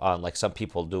the Quran like some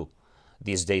people do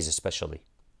these days especially.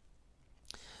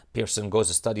 Person goes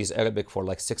and studies Arabic for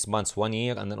like 6 months, 1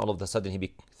 year, and then all of a sudden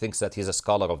he thinks that he's a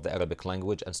scholar of the Arabic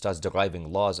language and starts deriving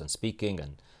laws and speaking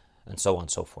and so on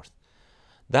and so forth.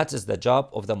 That is the job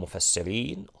of the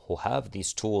mufassirin who have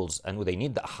these tools, and they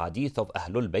need the ahadith of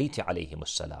Ahlul Bayt alayhim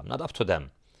as-salam, not up to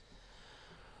them.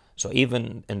 So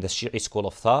even in the Shi'i school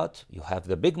of thought, you have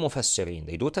the big mufassirin,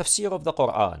 they do tafsir of the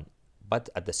Quran, but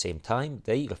at the same time,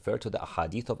 they refer to the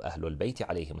ahadith of Ahlul Bayt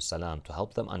alayhim salam to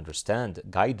help them understand,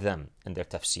 guide them in their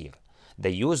tafsir. They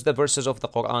use the verses of the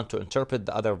Quran to interpret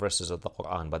the other verses of the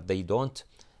Quran, but they don't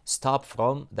stop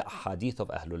from the ahadith of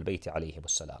Ahlul Bayt alayhim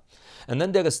salam. And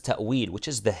then there is ta'wil, which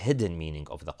is the hidden meaning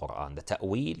of the Quran. The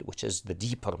ta'wil, which is the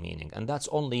deeper meaning. And that's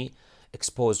only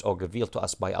exposed or revealed to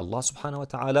us by Allah subhanahu wa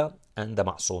ta'ala and the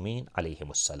ma'sumin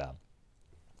alayhim salam.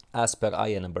 As per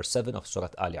ayah number 7 of Surah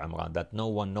Ali Imran, that no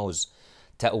one knows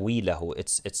ta'wilahu,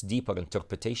 its deeper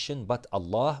interpretation, but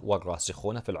Allah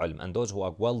wal-rasikhuna fil ilm, and those who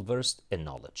are well versed in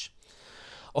knowledge.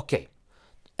 Okay,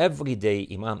 every day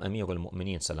Imam Amir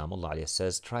al-Mu'mineen salamullah alayhi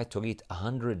says, try to read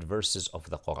 100 verses of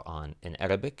the Quran in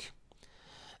Arabic.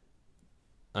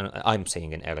 I'm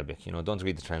saying in Arabic, don't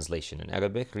read the translation. In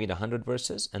Arabic, read 100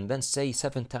 verses and then say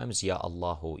 7 times, Ya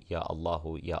Allahu, Ya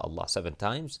Allahu, Ya Allah, 7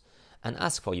 times. And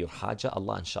ask for your haja.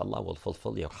 Allah inshallah will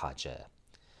fulfill your haja.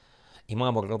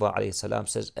 Imam al-Rida alayhi salam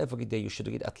says every day you should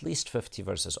read at least 50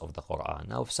 verses of the Quran.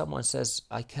 Now if someone says,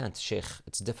 I can't, Shaykh,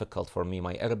 it's difficult for me,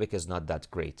 my Arabic is not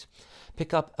that great,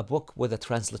 pick up a book with a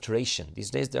transliteration. These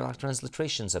days there are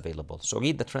transliterations available. So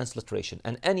read the transliteration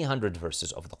and any 100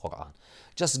 verses of the Quran.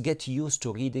 Just get used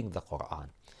to reading the Quran.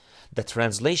 The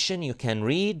translation you can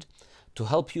read to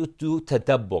help you do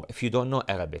tadabbur. If you don't know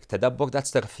Arabic, tadabbur,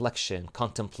 that's the reflection,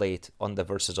 contemplate on the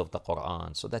verses of the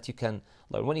Quran, so that you can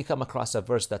learn. When you come across a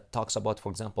verse that talks about,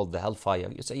 for example, the hellfire,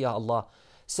 you say, Ya Allah,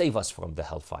 save us from the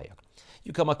hellfire.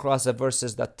 You come across the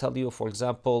verses that tell you, for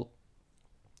example,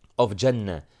 of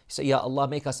Jannah. You say, Ya Allah,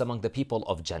 make us among the people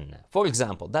of Jannah. For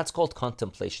example, that's called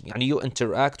contemplation. Yani you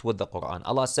interact with the Quran.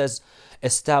 Allah says,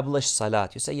 establish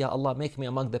salat. You say, Ya Allah, make me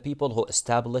among the people who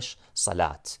establish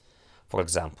salat, for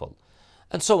example.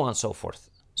 And so on and so forth.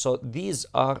 So these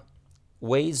are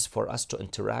ways for us to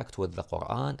interact with the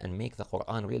Quran and make the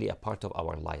Quran really a part of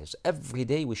our lives. Every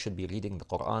day we should be reading the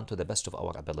Quran to the best of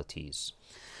our abilities.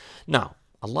 Now,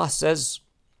 Allah says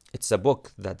it's a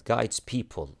book that guides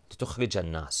people. تُخْرِجَ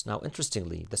النَّاسِ. Now,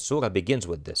 interestingly, the surah begins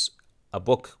with this. A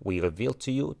book we reveal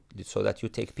to you so that you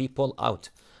take people out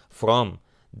from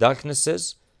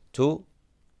darknesses to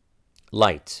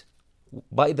light.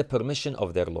 by the permission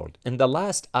of their Lord. In the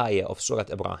last ayah of Surah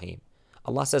Ibrahim,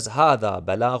 Allah says, هَذَا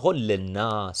بَلَاغٌ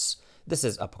لِلنَّاسِ. This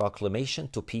is a proclamation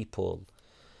to people.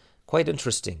 Quite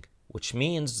interesting, which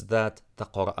means that the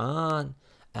Qur'an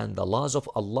and the laws of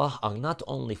Allah are not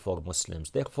only for Muslims,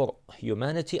 they're for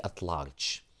humanity at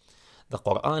large. The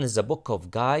Qur'an is a book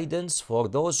of guidance for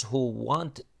those who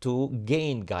want to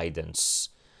gain guidance.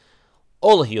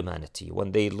 All humanity,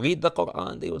 when they read the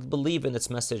Qur'an, they will believe in its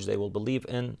message, they will believe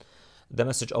in the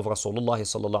message of Rasulullah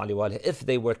sallallahu alaihi wasallam if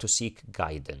they were to seek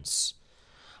guidance.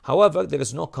 However, there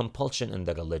is no compulsion in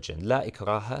the religion. La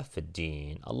ikraha fi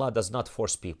din. Allah does not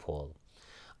force people.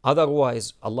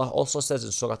 Otherwise, Allah also says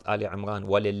in Surah Ali Imran,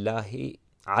 وَلِلَّهِ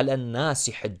عَلَى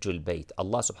النَّاسِ حَجُّ الْبَيْتِ.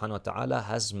 Allah subhanahu wa ta'ala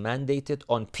has mandated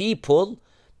on people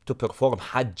to perform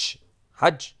Hajj.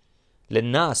 Hajj.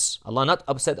 لِلنَّاسِ. Allah not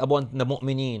upset about the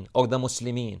mu'mineen or the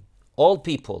Muslimin. All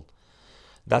people.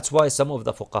 That's why some of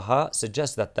the fuqaha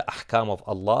suggest that the ahkam of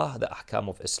Allah, the ahkam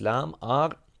of Islam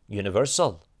are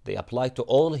universal. They apply to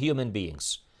all human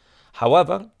beings.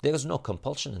 However, there is no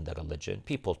compulsion in the religion.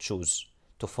 People choose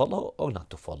to follow or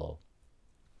not to follow.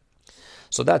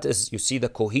 So that is, you see the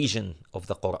cohesion of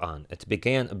the Qur'an. It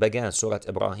began Surah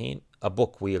Ibrahim, a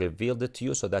book we revealed it to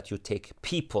you so that you take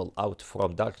people out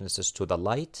from darknesses to the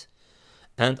light.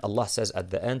 And Allah says at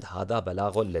the end, هَذَا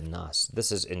بَلَاغٌ لِلنَّاسِ.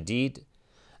 This is indeed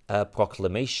a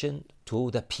proclamation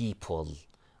to the people.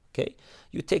 Okay,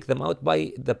 you take them out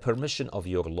by the permission of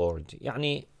your Lord.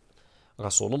 Yani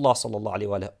Rasulullah sallallahu alaihi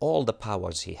wasallam, all the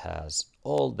powers he has,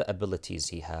 all the abilities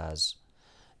he has,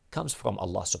 comes from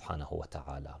Allah subhanahu wa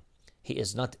ta'ala. He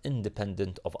is not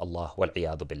independent of Allah,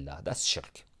 wal-iyadu billah. That's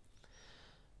shirk.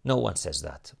 No one says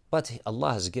that. But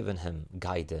Allah has given him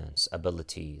guidance,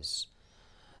 abilities.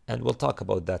 And we'll talk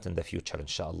about that in the future,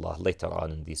 inshallah, later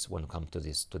on in this, when we come to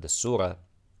the surah,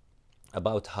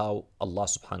 about how Allah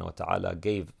subhanahu wa ta'ala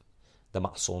gave the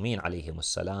ma'soomeen alayhim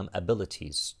salam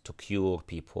abilities to cure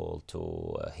people,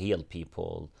 to heal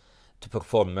people, to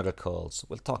perform miracles.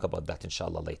 We'll talk about that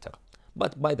inshallah later.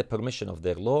 But by the permission of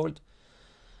their Lord,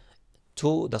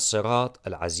 to the Sirat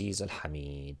al-Aziz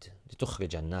al-Hamid, لِتُخْرِجَ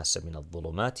النَّاسَ مِنَ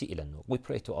الظُّلُمَاتِ إِلَى النُّورِ. We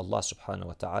pray to Allah subhanahu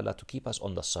wa ta'ala to keep us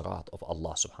on the Sirat of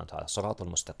Allah subhanahu wa ta'ala, Sirat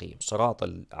al-Mustaqim, Sirat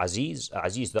al-Aziz,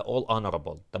 Aziz, the all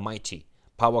honorable, the mighty,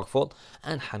 powerful,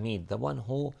 and Hamid, the one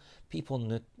who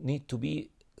people need to be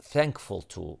thankful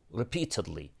to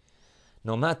repeatedly.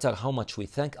 No matter how much we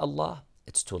thank Allah,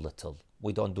 it's too little.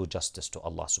 We don't do justice to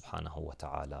Allah subhanahu wa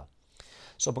ta'ala.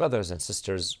 So brothers and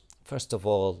sisters, first of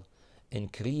all,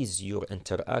 increase your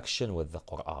interaction with the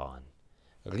Qur'an.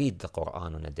 Read the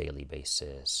Qur'an on a daily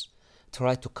basis.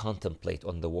 Try to contemplate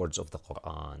on the words of the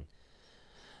Qur'an.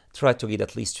 Try to read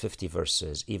at least 50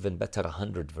 verses, even better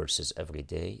 100 verses every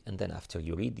day. And then after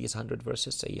you read these 100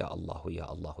 verses, say, Ya Allah, Ya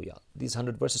Allah, Ya. These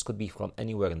 100 verses could be from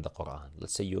anywhere in the Qur'an.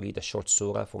 Let's say you read a short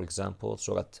surah, for example,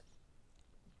 Surah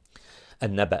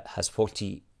An-Naba has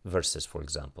 40 verses, for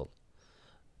example.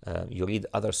 You read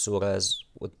other surahs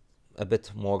with a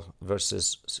bit more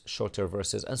verses, shorter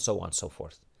verses, and so on and so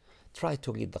forth. Try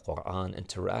to read the Qur'an,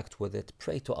 interact with it,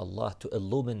 pray to Allah to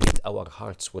illuminate our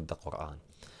hearts with the Qur'an.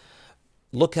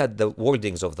 Look at the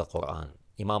wordings of the Qur'an.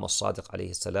 Imam As-Sadiq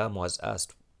alayhi salam was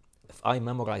asked, if I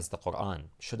memorize the Qur'an,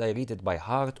 should I read it by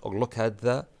heart or look at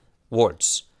the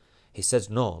words? He says,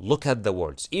 no, look at the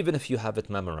words. Even if you have it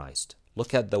memorized,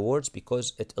 look at the words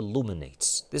because it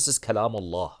illuminates. This is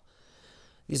Kalamullah.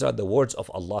 These are the words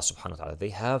of Allah subhanahu wa ta'ala. They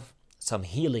have some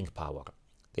healing power.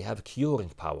 They have curing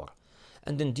power.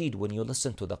 And indeed, when you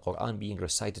listen to the Qur'an being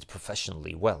recited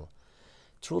professionally well,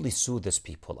 truly soothes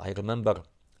people. I remember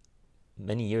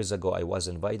many years ago, I was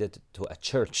invited to a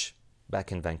church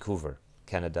back in Vancouver,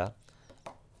 Canada.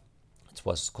 It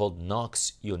was called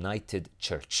Knox United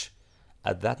Church.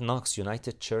 At that Knox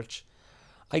United Church,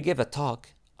 I gave a talk.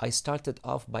 I started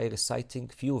off by reciting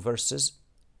few verses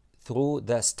through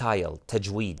the style,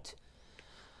 tajweed,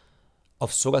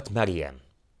 of Surah Maryam.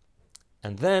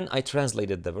 And then I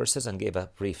translated the verses and gave a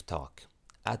brief talk.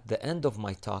 At the end of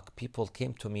my talk, people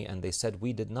came to me and they said,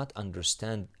 we did not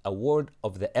understand a word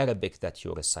of the Arabic that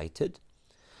you recited,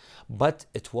 but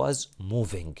it was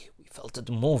moving. We felt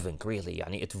it moving, really.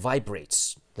 Yani it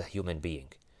vibrates the human being.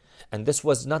 And this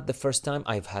was not the first time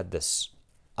I've had this.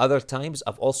 Other times,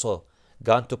 I've also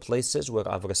gone to places where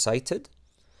I've recited,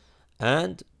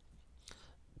 and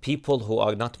people who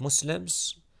are not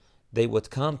Muslims, they would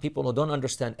come, people who don't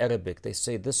understand Arabic, they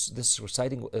say this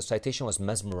recitation was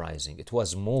mesmerizing, it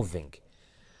was moving.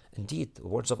 Indeed, the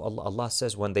words of Allah, Allah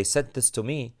says, when they said this to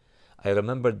me, I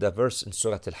remembered the verse in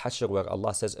Surah Al-Hashr where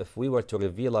Allah says, if we were to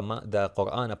reveal the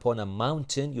Qur'an upon a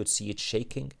mountain, you'd see it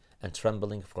shaking and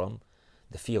trembling from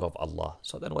the fear of Allah.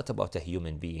 So then what about a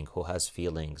human being who has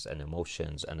feelings and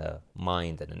emotions and a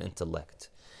mind and an intellect?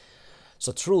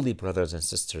 So truly, brothers and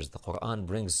sisters, the Quran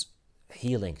brings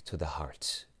healing to the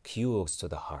heart, cures to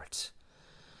the heart.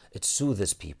 It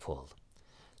soothes people.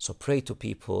 So pray to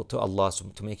people, to Allah,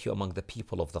 to make you among the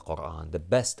people of the Quran. The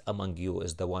best among you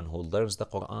is the one who learns the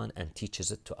Quran and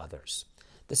teaches it to others.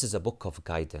 This is a book of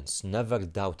guidance. Never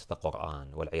doubt the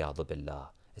Quran. Wal-'iyadhu billah.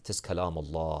 It is Kalam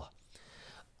Allah.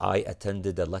 I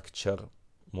attended a lecture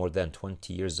more than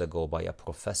 20 years ago by a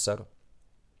professor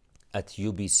at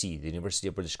UBC, the University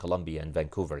of British Columbia in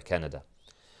Vancouver, Canada.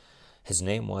 His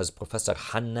name was Professor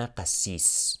Hanna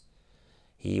Qassis.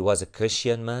 He was a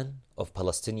Christian man of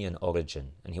Palestinian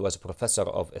origin, and he was a professor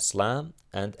of Islam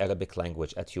and Arabic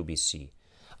language at UBC.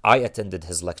 I attended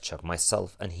his lecture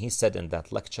myself, and he said in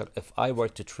that lecture, if I were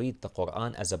to treat the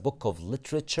Quran as a book of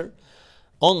literature,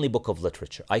 only book of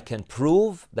literature, I can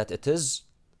prove that it is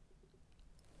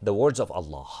the words of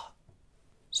Allah.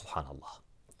 Subhanallah.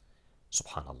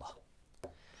 Subhanallah.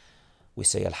 We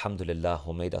say, Alhamdulillah,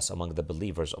 who made us among the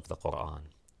believers of the Quran,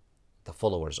 the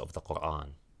followers of the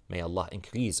Quran. May Allah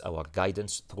increase our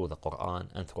guidance through the Quran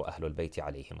and through Ahlul Bayt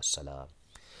alayhim as-salam.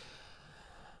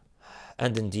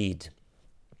 And indeed,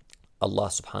 Allah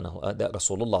subhanahu wa ta'ala,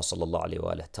 Rasulullah sallallahu alayhi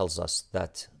wa tells us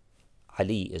that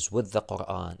Ali is with the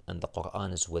Quran and the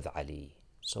Quran is with Ali.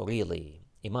 So really,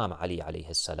 Imam Ali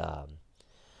alayhi salam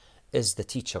is the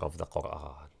teacher of the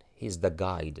Quran. He is the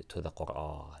guide to the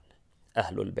Quran.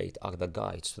 Ahlul Bayt are the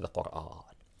guides to the Quran.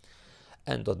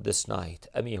 And on this night,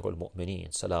 Amir al-Mu'mineen,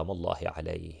 salamullahi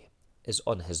alayhi, is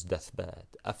on his deathbed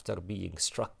after being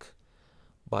struck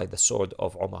by the sword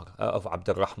of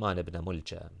Abdurrahman ibn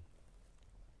Muljam.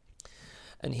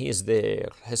 And he is there,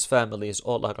 his family is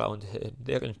all around him,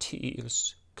 they're in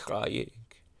tears, crying.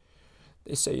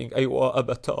 They're saying, Aywa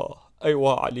Abata,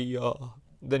 Aywa Aliyah.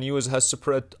 The news has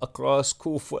spread across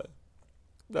Kufa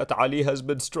that Ali has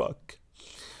been struck.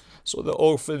 So the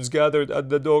orphans gathered at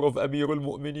the door of Amir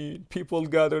al-Mu'mineen. People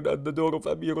gathered at the door of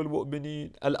Amir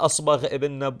al-Mu'mineen. Al-Asbagh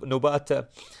ibn Nubata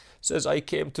says, I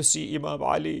came to see Imam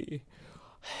Ali.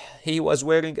 He was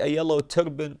wearing a yellow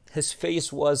turban. His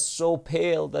face was so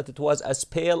pale that it was as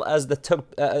pale as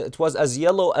it was as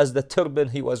yellow as the turban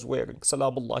he was wearing.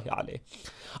 Salamullahi alayhi.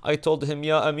 I told him,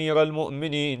 Ya Amir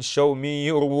al-Mu'mineen, show me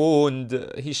your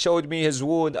wound. He showed me his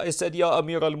wound. I said, Ya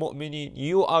Amir al-Mu'mineen,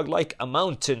 you are like a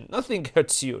mountain. Nothing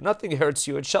hurts you. Nothing hurts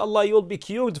you. Inshallah, you'll be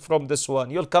cured from this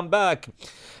one. You'll come back.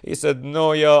 He said,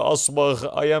 no, Ya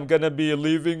Asbagh, I am going to be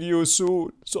leaving you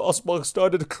soon. So Asbagh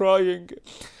started crying.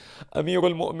 Amir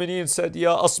al-Mu'mineen said,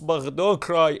 Ya Asbagh, don't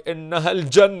cry. Innaha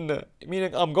al-Jannah.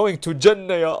 Meaning, I'm going to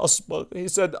Jannah, Ya Asbagh. He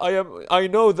said, I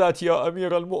know that, Ya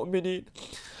Amir al-Mu'mineen.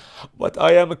 But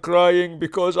I am crying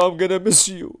because I'm gonna miss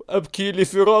you. أبكي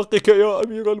لفراقك يا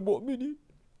أمير المؤمنين.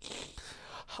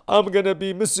 I'm gonna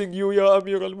be missing you, Ya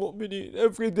Amir al-Mu'mineen.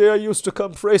 Every day I used to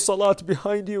come pray salat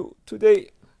behind you. Today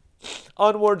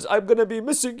onwards, I'm gonna be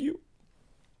missing you.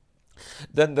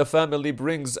 Then the family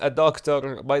brings a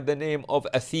doctor by the name of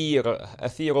Athir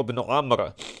ibn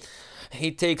Amr.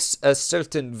 He takes a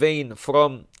certain vein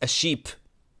from a sheep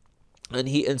and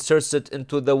he inserts it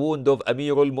into the wound of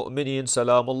Amir al-Mu'mineen,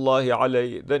 salamullahi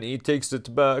alayhi. Then he takes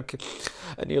it back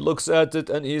and he looks at it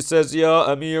and he says, Ya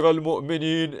Amir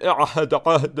al-Mu'mineen, اعهد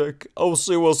عهدك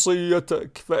أوصي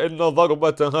وصيتك فإن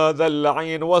ضربة هذا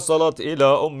اللعين وصلت إلى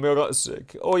أم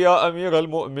رأسك. Oh Ya Amir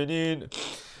al-Mu'mineen,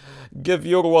 give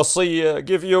your wasiyah,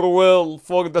 give your will,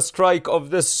 for the strike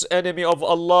of this enemy of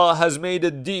Allah has made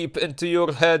it deep into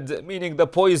your head, meaning the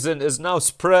poison is now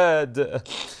spread.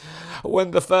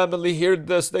 When the family heard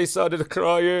this, they started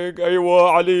crying,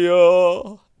 Aywa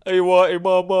Aliyah, Aywa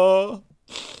Imama,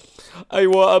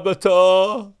 Aywa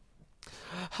Abata.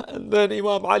 And then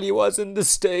Imam Ali was in the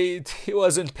state, he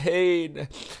was in pain.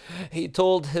 He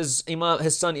told his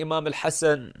son Imam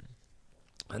al-Hassan.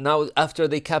 Now, after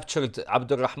they captured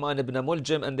Abdurrahman ibn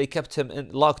Muljam and they kept him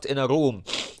locked in a room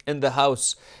in the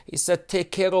house, he said,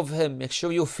 take care of him, make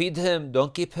sure you feed him,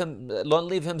 don't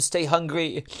leave him stay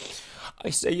hungry. I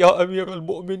say, Ya Amir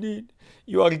al-Mu'mineen,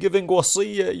 you are giving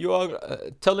wasiyah, you are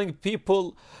telling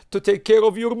people to take care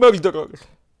of your murderer.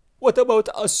 What about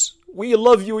us? We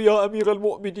love you, Ya Amir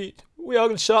al-Mu'mineen. We are,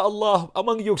 inshaAllah,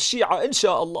 among your Shia,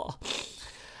 inshaAllah.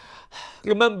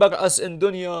 Remember us in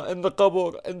dunya, in the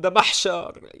qabr, in the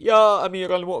mahshar, Ya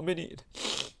Amir al-Mu'mineen.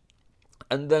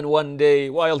 And then one day,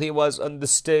 while he was on the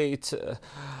state,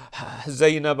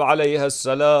 Zainab alayha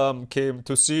salam came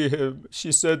to see him.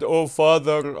 She said, Oh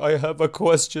father, I have a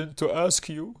question to ask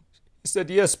you. He said,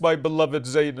 yes, my beloved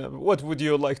Zainab, what would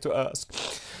you like to ask?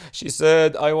 She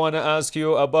said, I want to ask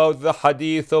you about the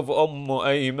hadith of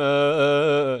Ayman.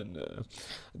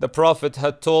 The Prophet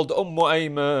had told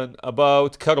Ayman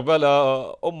about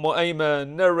Karbala.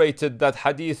 Ayman narrated that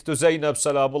hadith to Zainab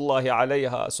salamullahi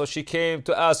alayha. So she came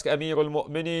to ask Amir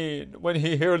al-Mu'mineen. When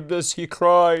he heard this, he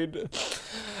cried.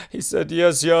 He said,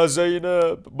 yes, Ya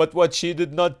Zainab, but what she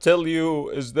did not tell you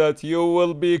is that you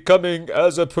will be coming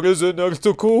as a prisoner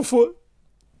to Kufa.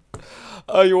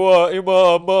 أيوة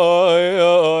إمام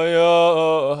يا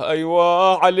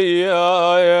أيوة علي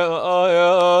يا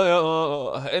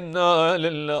إنا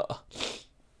لله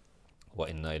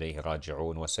وإنا إليه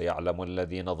راجعون وسيعلم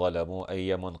الذين ظلموا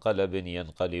أي منقلب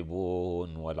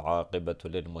ينقلبون والعاقبة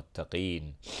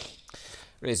للمتقين.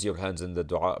 Raise your hands in the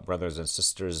dua, brothers and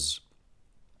sisters,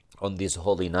 on these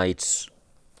holy nights,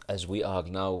 as we are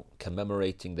now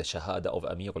commemorating the Shahada of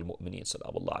Amir al-Mu'mineen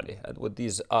sallallahu alayhi, and with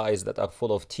these eyes that are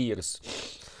full of tears,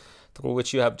 through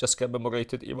which you have just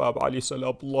commemorated Imam Ali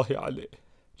salamullahi alayhi,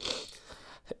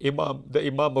 the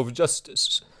Imam of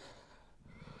justice,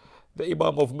 the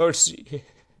Imam of mercy.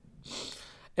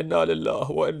 Inna lillah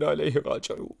wa inna ilayhi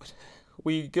raji'un.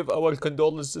 We give our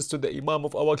condolences to the Imam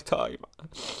of our time.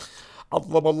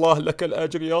 عظم الله لك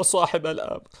الأجر يا صاحب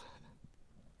الأمر.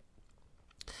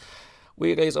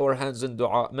 We raise our hands in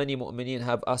dua. Many mu'mineen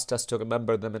have asked us to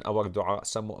remember them in our dua.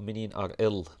 Some mu'mineen are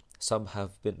ill. Some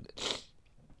have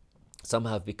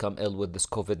become ill with this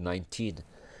COVID-19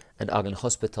 and are in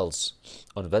hospitals,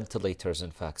 on ventilators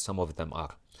in fact. Some of them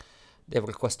are. They're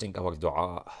requesting our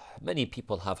dua. Many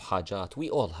people have hajat. We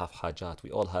all have hajat.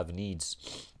 We all have needs.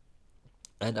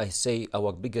 And I say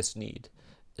our biggest need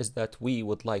is that we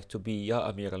would like to be, Ya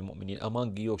Amir al-Mu'mineen,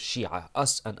 among your Shia,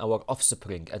 us and our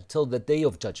offspring, until the day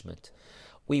of judgment.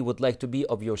 We would like to be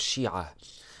of your Shia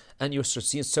and your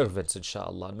sincere servants,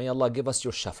 inshallah. May Allah give us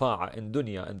your shafa'ah in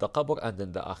dunya, in the qabr and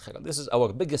in the akhirah. This is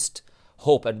our biggest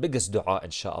hope and biggest dua,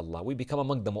 inshallah. We become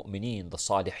among the mu'mineen, the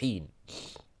salihin.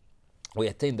 We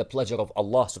attain the pleasure of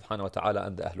Allah subhanahu wa ta'ala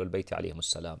and the Ahlul Bayt alayhim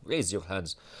salam. Raise your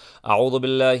hands. أعوذ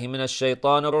بالله من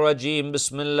الشيطان الرجيم.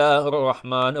 بسم الله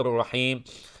الرحمن الرحيم.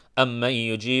 أمن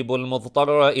يجيب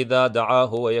المضطر إذا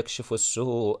دعاه ويكشف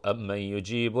السوء. أمن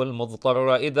يجيب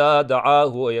المضطر إذا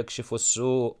دعاه ويكشف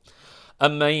السوء.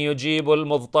 أمن يجيب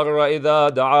المضطر إذا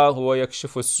دعاه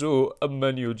ويكشف السوء.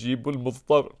 أمن يجيب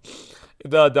المضطر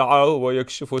إذا دعاه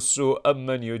ويكشف السوء.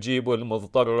 أمن يجيب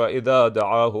المضطر إذا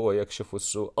دعاه ويكشف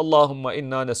السوء. اللهم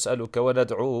إنا نسألك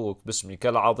وندعوك باسمك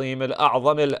العظيم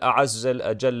الأعظم الأعز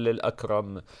الأجل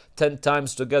الأكرم. 10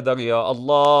 times together. يا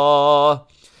الله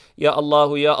يا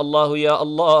الله يا الله يا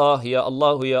الله يا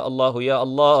الله يا الله يا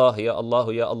الله يا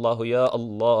الله يا الله يا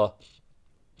الله.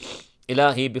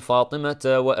 إلهي بفاطمة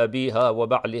وأبيها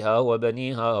وبعلها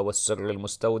وبنيها والسر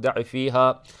المستودع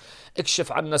فيها،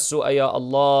 اكشف عنا السوء يا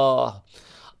الله.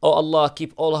 Oh Allah,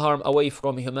 keep all harm away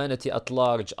from humanity at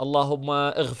large. اللهم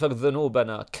اغفر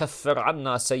ذنوبنا، كفر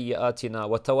عنا سيئاتنا،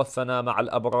 وتوفنا مع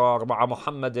الأبرار مع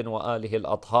محمد وآله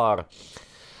الأطهار.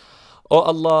 Oh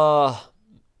Allah,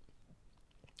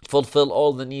 fulfill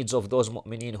all the needs of those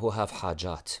mu'mineen who have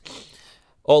hajat.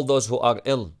 All those who are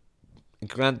ill,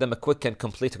 grant them a quick and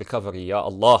complete recovery, Ya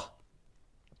Allah.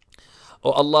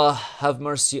 Oh Allah, have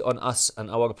mercy on us and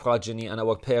our progeny and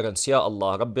our parents, Ya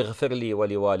Allah. رب اغفر لي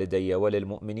ولوالدي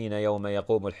وللمؤمنين يوم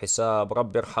يقوم الحساب.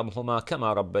 رب ارحمهما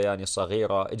كما ربياني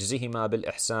صغيرا. اجزهما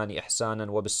بالإحسان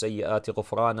إحسانا وبالسيئات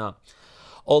غفرانا.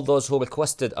 All those who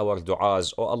requested our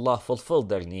du'as, oh Allah, fulfill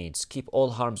their needs. Keep all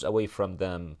harms away from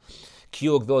them.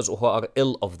 Cure those who are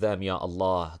ill of them, Ya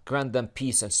Allah. Grant them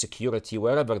peace and security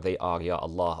wherever they are, Ya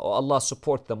Allah. Oh Allah,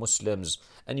 support the Muslims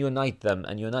and unite them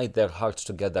and unite their hearts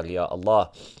together, Ya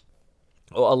Allah.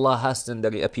 Oh Allah, hasten the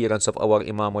reappearance of our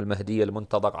Imam al-Mahdi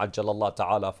al-Muntadhar Ajjalallah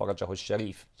Ta'ala Farajahu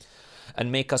al-Sharif,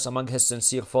 and make us among his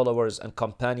sincere followers and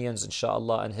companions,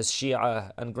 inshaAllah, and his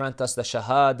Shia, and grant us the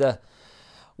Shahada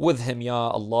with him, Ya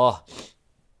Allah.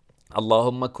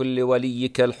 اللهم كل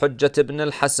وليك الحجة ابن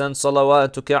الحسن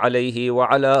صلواتك عليه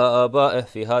وعلى آبائه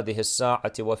في هذه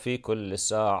الساعة وفي كل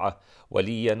ساعة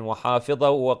وليا وحافظا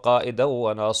وقائدا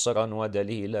وناصرا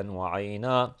ودليلا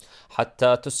وعينا،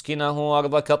 حتى تسكنه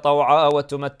أرضك طوعا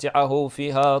وتمتعه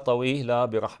فيها طويلا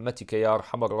برحمتك يا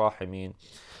أرحم الراحمين،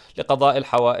 لقضاء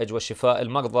الحوائج وشفاء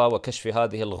المرضى وكشف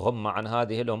هذه الغمة عن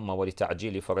هذه الأمة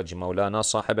ولتعجيل فرج مولانا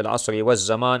صاحب العصر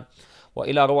والزمان،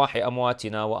 وإلى أرواح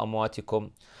أمواتنا وأمواتكم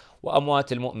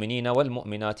وأموات المؤمنين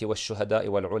والمؤمنات والشهداء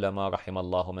والعلماء. رحم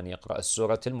الله من يقرأ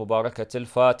السورة المباركة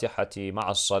الفاتحة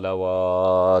مع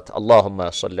الصلوات.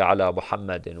 اللهم صل على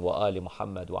محمد وآل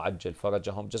محمد وعجل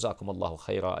فرجهم. جزاكم الله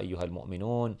خيرا أيها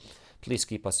المؤمنون. Please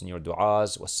keep us in your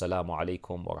du'as. والسلام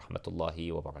عليكم ورحمة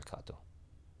الله وبركاته.